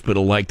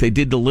hospital like they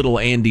did to little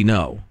Andy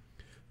No.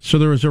 So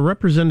there was a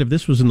representative,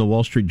 this was in the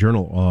Wall Street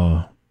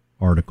Journal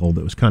article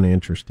that was kind of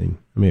interesting.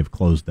 I may have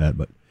closed that,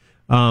 but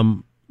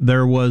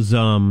there was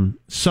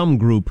some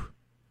group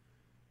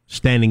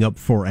standing up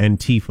for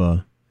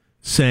Antifa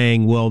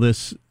saying, well,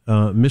 this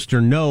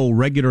Mr. No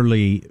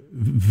regularly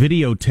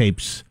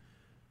videotapes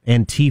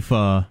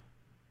Antifa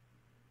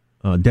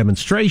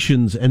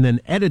demonstrations and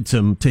then edits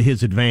them to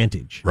his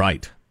advantage.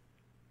 Right.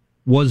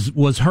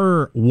 Was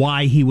her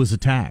why he was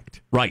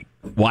attacked. Right.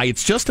 Why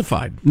it's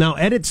justified. Now,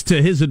 edits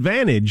to his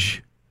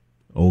advantage,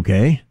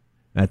 okay,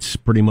 that's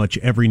pretty much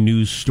every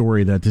news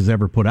story that is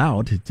ever put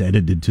out. It's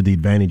edited to the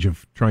advantage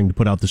of trying to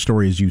put out the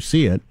story as you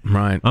see it.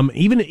 Right.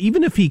 Even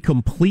if he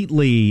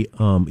completely,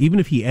 even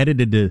if he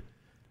edited the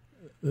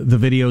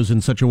videos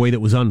in such a way that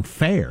was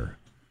unfair,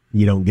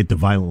 you don't get to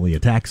violently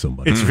attack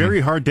somebody. It's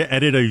very hard to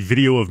edit a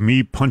video of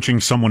me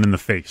punching someone in the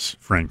face,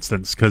 for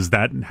instance, because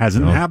that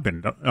hasn't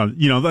happened.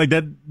 Like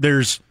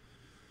that.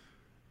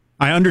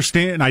 I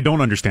understand. I don't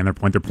understand their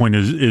point. Their point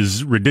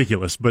is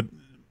ridiculous. But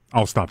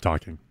I'll stop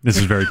talking. This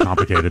is very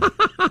complicated,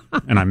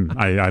 and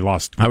I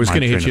lost. I was going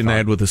to hit you in the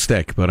head with a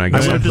stick, but I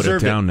guess I'll put it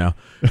down now.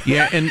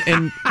 Yeah,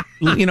 and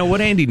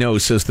what Andy No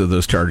says to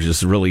those charges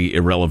is really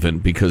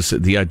irrelevant because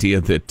the idea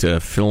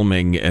that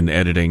filming and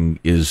editing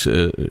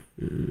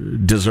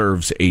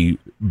deserves a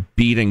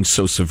beating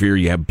so severe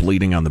you have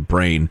bleeding on the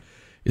brain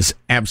is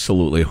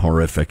absolutely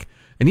horrific.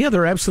 And yeah,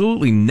 they're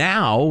absolutely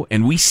now,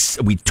 and we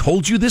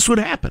told you this would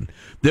happen.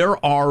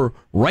 There are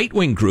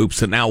right-wing groups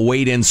that now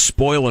wade in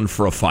spoiling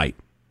for a fight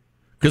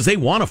because they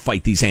want to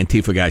fight these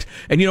Antifa guys.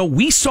 And,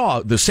 we saw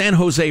the San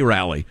Jose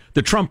rally,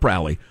 the Trump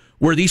rally,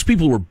 where these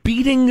people were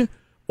beating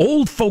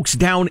old folks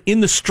down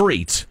in the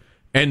streets,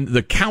 and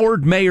the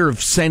coward mayor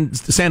of San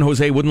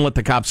Jose wouldn't let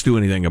the cops do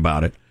anything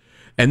about it.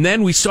 And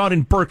then we saw it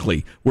in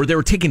Berkeley, where they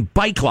were taking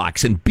bike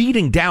locks and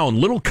beating down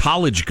little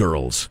college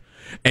girls,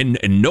 and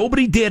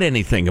nobody did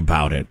anything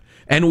about it.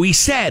 And we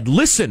said,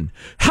 listen,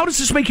 how does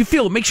this make you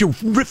feel? It makes you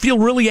feel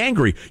really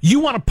angry. You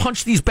want to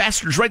punch these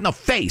bastards right in the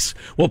face.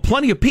 Well,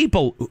 plenty of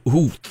people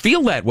who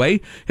feel that way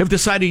have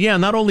decided, yeah,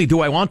 not only do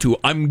I want to,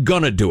 I'm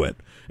going to do it.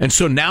 And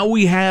so now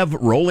we have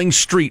rolling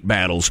street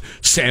battles.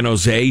 San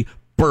Jose,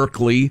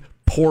 Berkeley,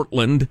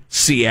 Portland,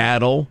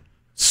 Seattle,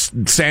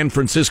 San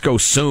Francisco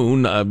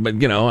soon.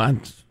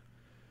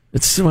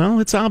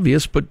 It's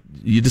obvious, but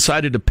you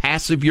decided to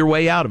passive your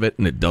way out of it,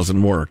 and it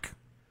doesn't work.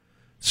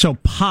 So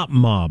Pop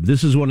Mob,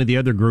 this is one of the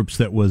other groups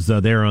that was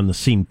there on the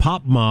scene.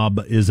 Pop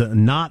Mob is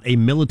not a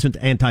militant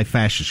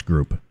anti-fascist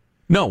group.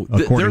 No,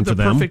 they're the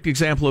perfect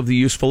example of the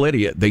useful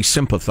idiot. They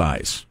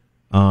sympathize.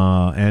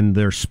 And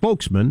their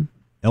spokesman,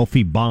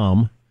 Elfie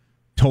Baum,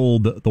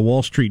 told the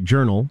Wall Street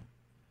Journal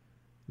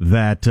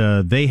that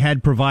they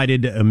had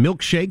provided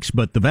milkshakes,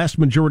 but the vast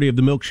majority of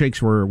the milkshakes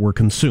were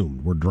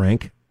consumed, were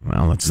drank.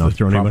 Well, that's the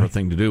proper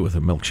thing to do with a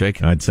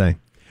milkshake, I'd say.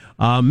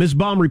 Ms.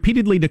 Baum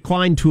repeatedly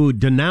declined to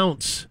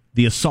denounce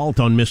the assault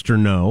on Mr.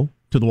 No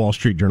to the Wall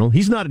Street Journal.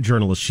 He's not a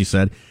journalist, she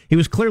said. He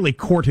was clearly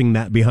courting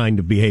that kind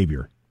of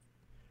behavior.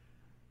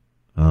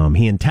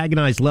 He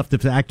antagonized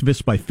leftist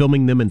activists by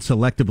filming them and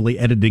selectively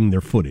editing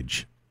their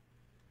footage.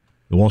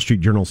 The Wall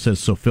Street Journal says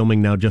so filming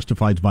now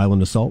justifies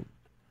violent assault.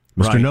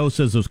 Mr. No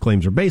says those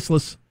claims are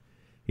baseless.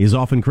 He has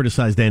often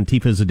criticized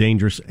Antifa as a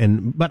dangerous,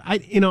 but I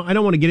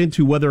don't want to get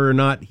into whether or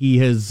not he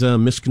has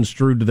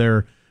misconstrued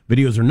their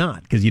videos or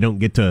not, because you don't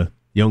get to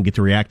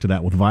react to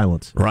that with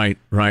violence. Right.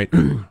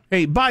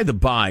 Hey, by the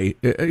by,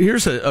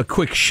 here's a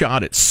quick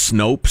shot at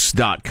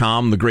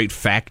Snopes.com, the great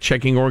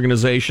fact-checking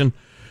organization.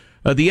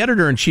 The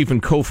editor-in-chief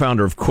and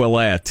co-founder of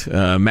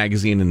Quillette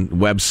magazine and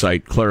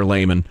website, Claire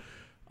Lehman,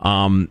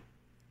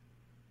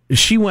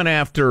 she went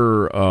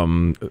after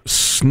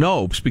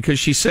Snopes because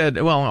she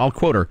said, well, I'll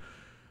quote her,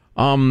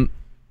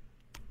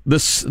 the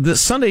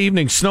Sunday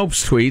evening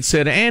Snopes tweet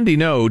said, Andy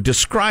No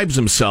describes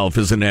himself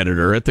as an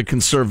editor at the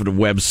conservative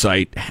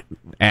website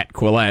at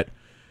Quillette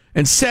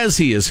and says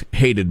he is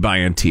hated by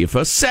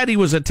Antifa, said he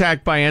was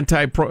attacked by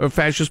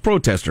anti-fascist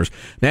protesters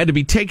and had to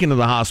be taken to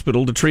the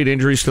hospital to treat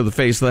injuries to the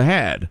face of the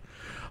head.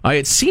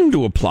 It seemed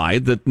to imply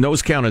that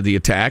No's count of the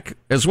attack,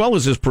 as well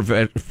as his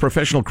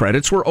professional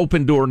credits, were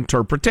open to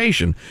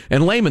interpretation.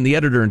 And Lehman, the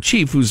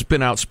editor-in-chief, who's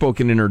been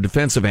outspoken in her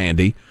defense of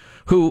Andy,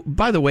 who,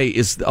 by the way,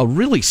 is a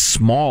really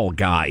small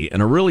guy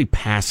and a really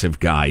passive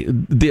guy.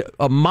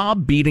 A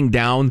mob beating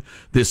down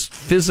this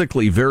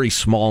physically very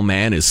small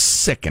man is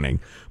sickening.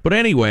 But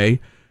anyway,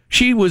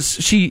 she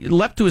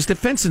leapt to his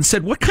defense and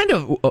said, what kind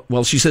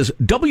of, she says,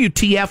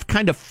 WTF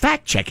kind of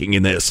fact-checking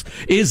in this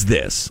is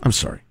this? I'm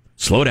sorry.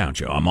 Slow down,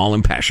 Joe. I'm all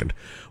impassioned.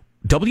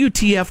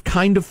 WTF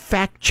kind of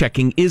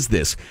fact-checking is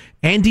this?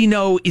 Andy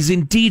Ngo is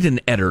indeed an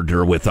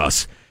editor with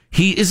us.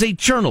 He is a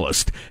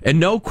journalist. And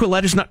no,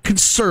 Quillette is not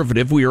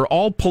conservative. We are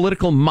all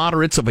political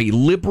moderates of a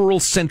liberal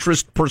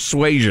centrist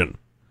persuasion.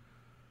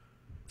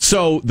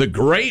 So the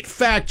great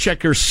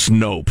fact-checker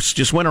Snopes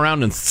just went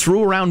around and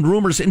threw around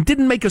rumors and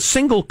didn't make a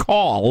single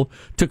call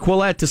to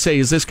Quillette to say,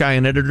 is this guy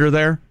an editor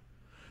there?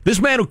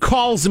 This man who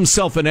calls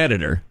himself an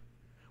editor.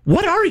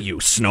 What are you,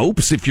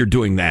 Snopes, if you're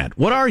doing that?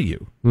 What are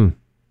you?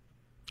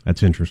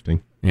 That's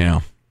interesting.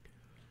 Yeah.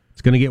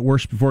 It's going to get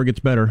worse before it gets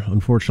better,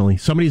 unfortunately.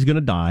 Somebody's going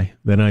to die.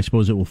 Then I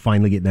suppose it will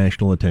finally get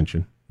national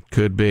attention.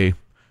 Could be.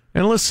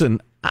 And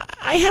listen,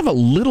 I have a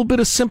little bit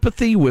of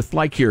sympathy with,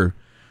 like, your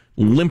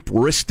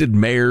limp-wristed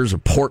mayors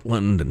of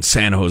Portland and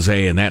San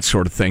Jose and that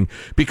sort of thing,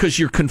 because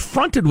you're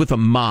confronted with a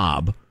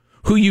mob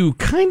who you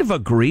kind of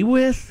agree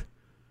with,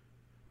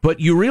 but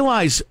you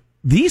realize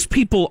these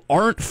people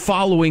aren't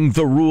following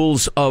the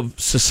rules of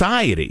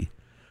society.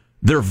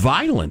 They're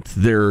violent.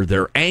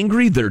 They're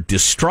angry. They're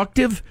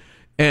destructive.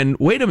 And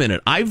wait a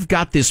minute, I've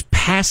got this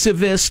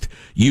pacifist,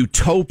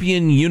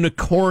 utopian,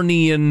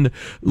 unicornian,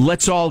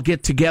 let's all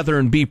get together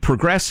and be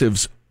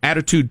progressives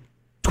attitude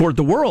toward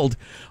the world.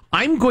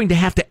 I'm going to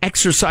have to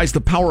exercise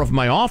the power of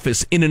my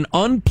office in an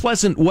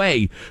unpleasant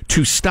way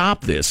to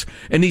stop this.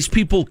 And these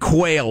people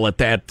quail at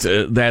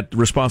that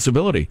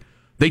responsibility.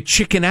 They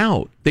chicken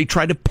out. They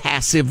try to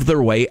passive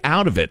their way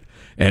out of it.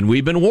 And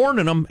we've been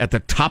warning them at the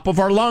top of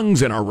our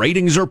lungs, and our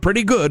ratings are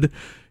pretty good.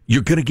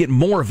 You're going to get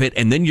more of it,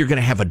 and then you're going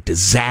to have a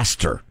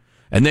disaster.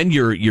 And then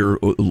your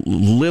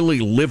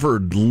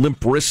lily-livered,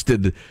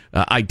 limp-wristed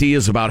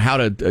ideas about how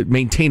to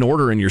maintain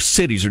order in your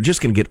cities are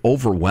just going to get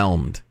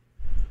overwhelmed.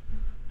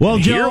 Well,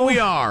 and Joe, here we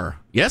are.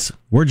 Yes?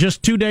 We're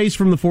just 2 days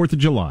from the 4th of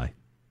July.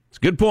 It's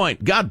a good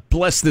point. God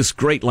bless this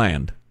great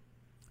land.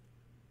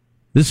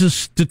 This is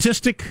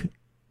statistical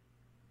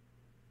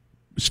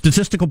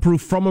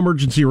proof from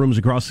emergency rooms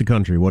across the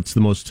country. What's the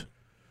most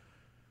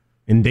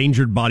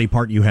endangered body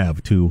part you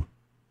have to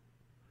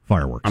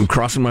fireworks? I'm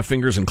crossing my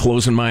fingers and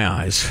closing my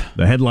eyes.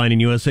 The headline in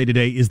USA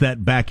Today, is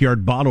that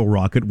backyard bottle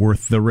rocket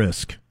worth the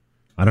risk?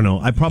 I don't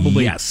know.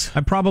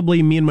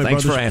 Me and my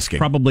brothers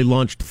probably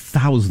launched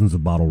thousands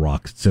of bottle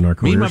rockets in our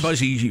careers. Me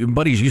and my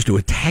buddies used to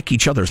attack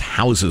each other's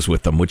houses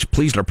with them, which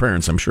pleased our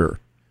parents, I'm sure.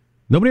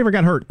 Nobody ever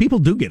got hurt. People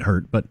do get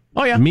hurt, but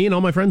me and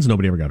all my friends,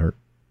 nobody ever got hurt.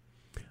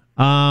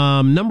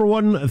 Number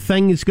one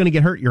thing that's going to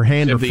get hurt, your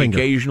hand or finger.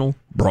 The occasional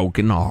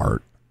broken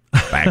heart.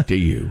 Back to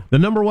you. The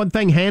number one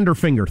thing, hand or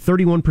finger.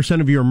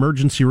 31% of your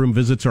emergency room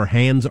visits are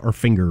hands or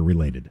finger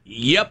related.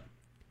 Yep.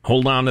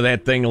 Hold on to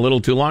that thing a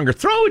little too longer.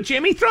 Throw it,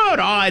 Jimmy. Throw it.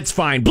 Oh, it's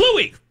fine.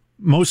 Bluey.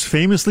 Most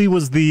famously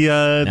was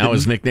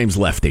his nickname's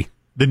Lefty.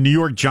 The New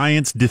York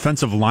Giants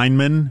defensive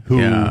lineman who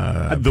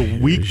the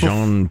week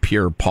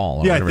Jean-Pierre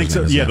Paul. Yeah, I think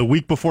so. Yeah, the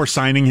week before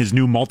signing his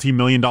new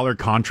multi-million-dollar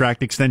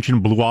contract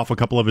extension, blew off a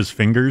couple of his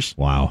fingers.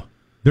 Wow.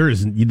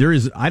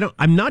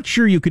 I'm not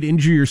sure you could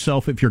injure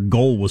yourself if your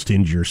goal was to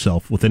injure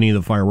yourself with any of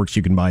the fireworks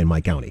you can buy in my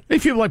county.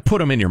 If you put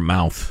them in your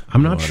mouth.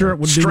 I'm not sure it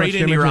would do straight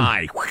in your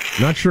eye.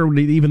 Not sure it would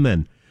even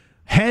then.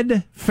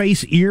 Head,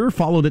 face, ear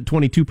followed at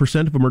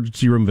 22% of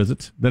emergency room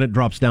visits. Then it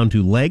drops down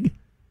to leg,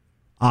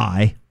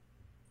 eye.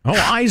 Oh,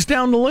 eyes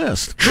down the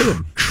list.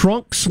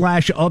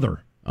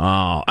 Trunk/other.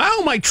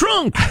 Oh, my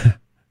trunk.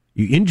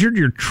 You injured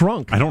your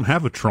trunk. I don't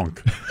have a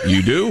trunk.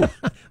 You do?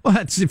 Well,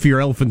 that's if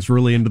your elephant's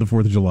really into the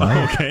 4th of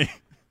July. Okay.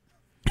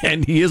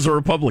 And he is a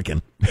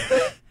Republican,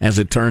 as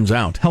it turns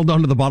out. Held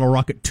onto the bottle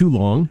rocket too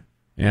long.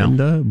 Yeah. And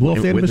blew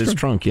off the end with of his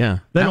trunk. Yeah.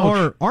 Then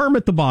arm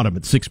at the bottom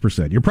at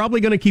 6%. You're probably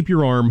going to keep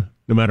your arm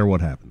no matter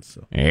what happens.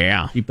 So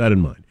yeah. Keep that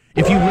in mind.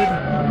 If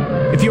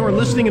you are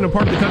listening in a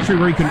part of the country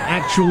where you can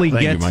actually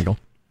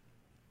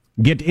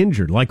get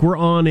injured, like we're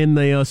on in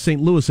the St.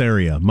 Louis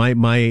area. My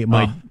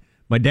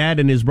dad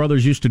and his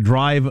brothers used to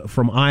drive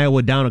from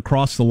Iowa down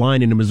across the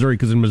line into Missouri,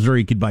 because in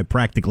Missouri you could buy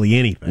practically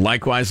anything.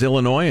 Likewise,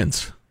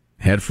 Illinoisans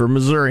head for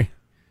Missouri.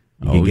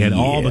 You could get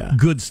all the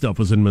good stuff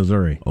was in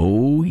Missouri.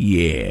 Oh,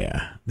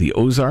 yeah. The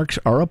Ozarks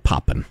are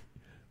a-poppin'.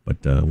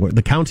 But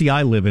the county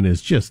I live in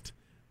is just,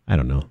 I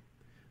don't know.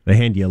 They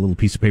hand you a little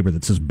piece of paper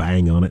that says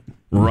bang on it.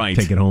 Right.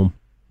 Take it home.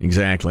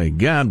 Exactly.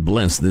 God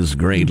bless this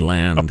great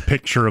land. A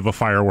picture of a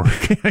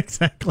firework.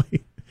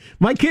 Exactly.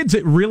 My kids,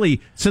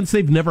 since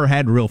they've never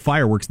had real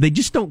fireworks, they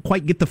just don't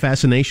quite get the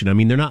fascination. I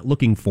mean, they're not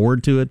looking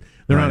forward to it.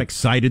 They're not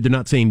excited. They're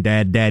not saying,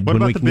 Dad, what when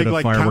about we the can big, get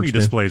a fireworks county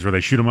displays where they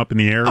shoot them up in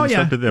the air and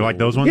stuff? Do they like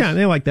those ones? Yeah,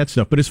 they like that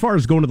stuff. But as far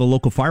as going to the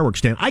local fireworks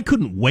stand, I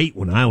couldn't wait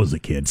when I was a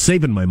kid,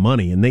 saving my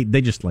money, and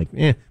they just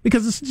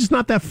because it's just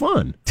not that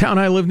fun. Town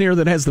I live near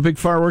that has the big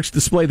fireworks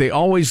display, they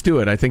always do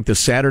it, I think, the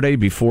Saturday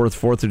before the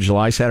 4th of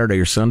July, Saturday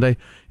or Sunday.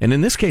 And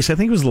in this case, I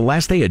think it was the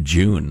last day of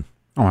June.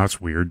 Oh, that's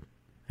weird.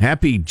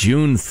 Happy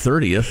June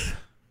 30th.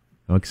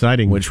 How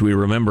exciting. Which we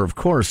remember, of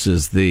course,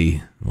 is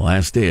the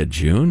last day of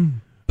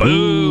June.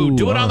 Boo!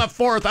 Do it on the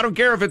 4th. I don't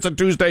care if it's a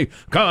Tuesday.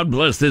 God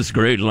bless this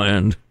great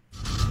land.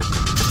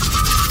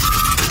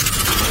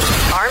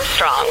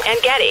 Armstrong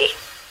and Getty.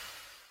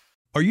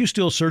 Are you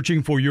still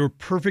searching for your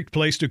perfect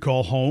place to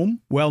call home?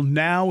 Well,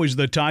 now is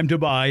the time to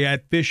buy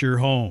at Fisher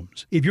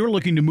Homes. If you're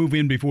looking to move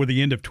in before the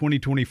end of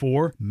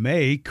 2024,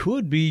 May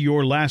could be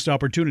your last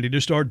opportunity to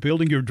start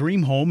building your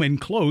dream home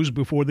and close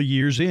before the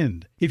year's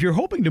end. If you're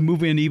hoping to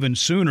move in even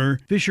sooner,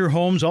 Fisher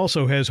Homes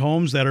also has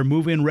homes that are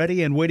move-in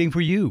ready and waiting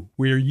for you,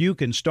 where you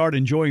can start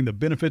enjoying the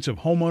benefits of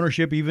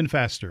homeownership even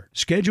faster.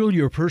 Schedule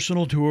your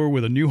personal tour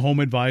with a new home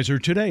advisor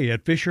today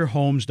at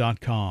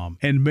FisherHomes.com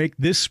and make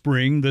this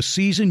spring the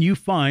season you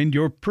find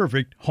your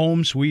perfect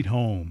home sweet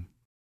home.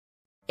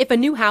 If a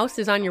new house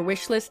is on your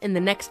wish list in the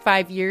next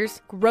 5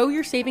 years, grow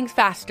your savings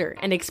faster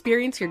and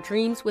experience your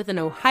dreams with an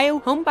Ohio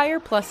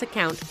Homebuyer Plus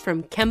account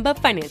from Kemba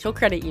Financial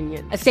Credit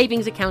Union. A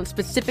savings account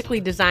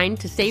specifically designed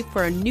to save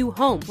for a new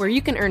home, where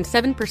you can earn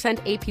 7%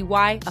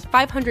 APY,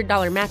 a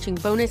 $500 matching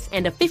bonus,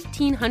 and a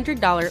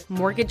 $1,500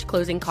 mortgage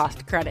closing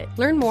cost credit.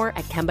 Learn more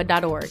at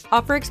Kemba.org.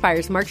 Offer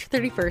expires March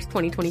 31st,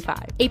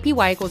 2025.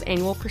 APY equals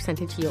annual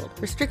percentage yield.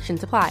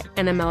 Restrictions apply.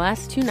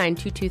 NMLS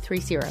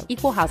 292230.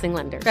 Equal housing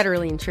lender.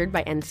 Federally insured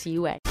by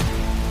NCUA.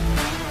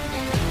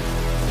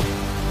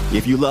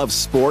 If you love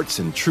sports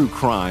and true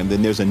crime,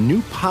 then there's a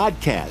new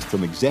podcast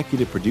from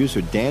executive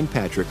producer Dan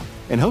Patrick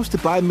and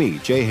hosted by me,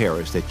 Jay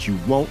Harris, that you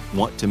won't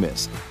want to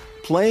miss.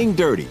 Playing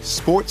Dirty: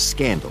 Sports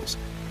Scandals.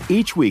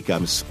 Each week,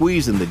 I'm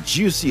squeezing the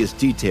juiciest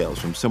details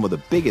from some of the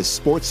biggest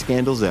sports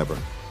scandals ever.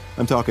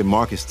 I'm talking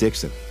Marcus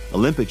Dixon,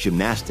 Olympic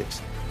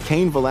gymnastics,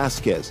 Cain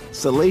Velasquez,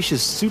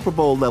 salacious Super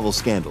Bowl-level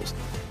scandals.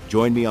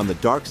 Join me on the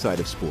dark side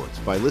of sports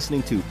by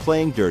listening to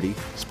Playing Dirty: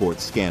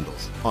 Sports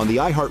Scandals on the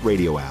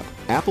iHeartRadio app,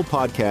 Apple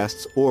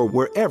Podcasts, or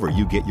wherever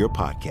you get your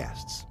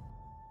podcasts.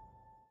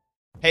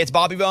 Hey, it's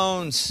Bobby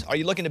Bones. Are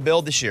you looking to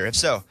build this year? If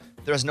so,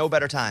 there is no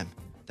better time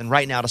than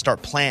right now to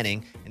start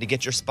planning and to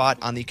get your spot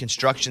on the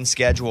construction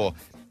schedule.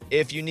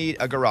 If you need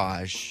a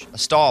garage, a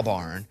stall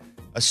barn,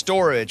 a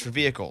storage for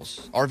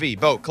vehicles, RV,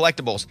 boat,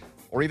 collectibles,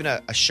 or even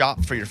a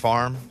shop for your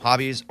farm,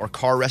 hobbies, or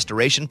car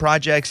restoration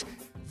projects,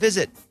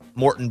 visit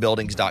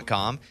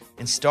MortonBuildings.com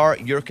and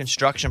start your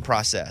construction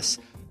process.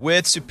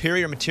 With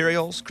superior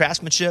materials,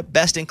 craftsmanship,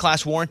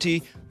 best-in-class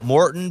warranty,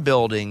 Morton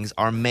Buildings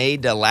are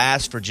made to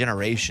last for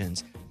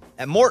generations.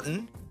 At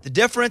Morton, the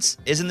difference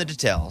is in the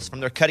details. From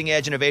their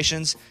cutting-edge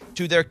innovations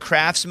to their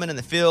craftsmen in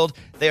the field,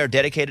 they are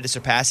dedicated to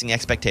surpassing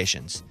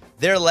expectations.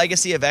 Their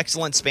legacy of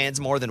excellence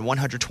spans more than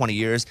 120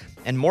 years,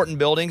 and Morton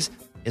Buildings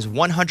is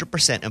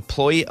 100%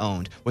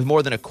 employee-owned with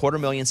more than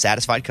 250,000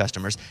 satisfied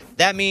customers.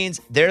 That means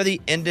they're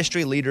the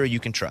industry leader you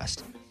can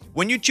trust.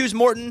 When you choose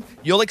Morton,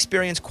 you'll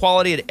experience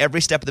quality at every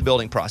step of the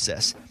building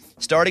process,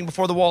 starting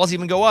before the walls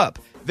even go up.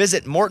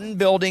 Visit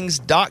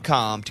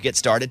MortonBuildings.com to get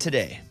started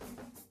today.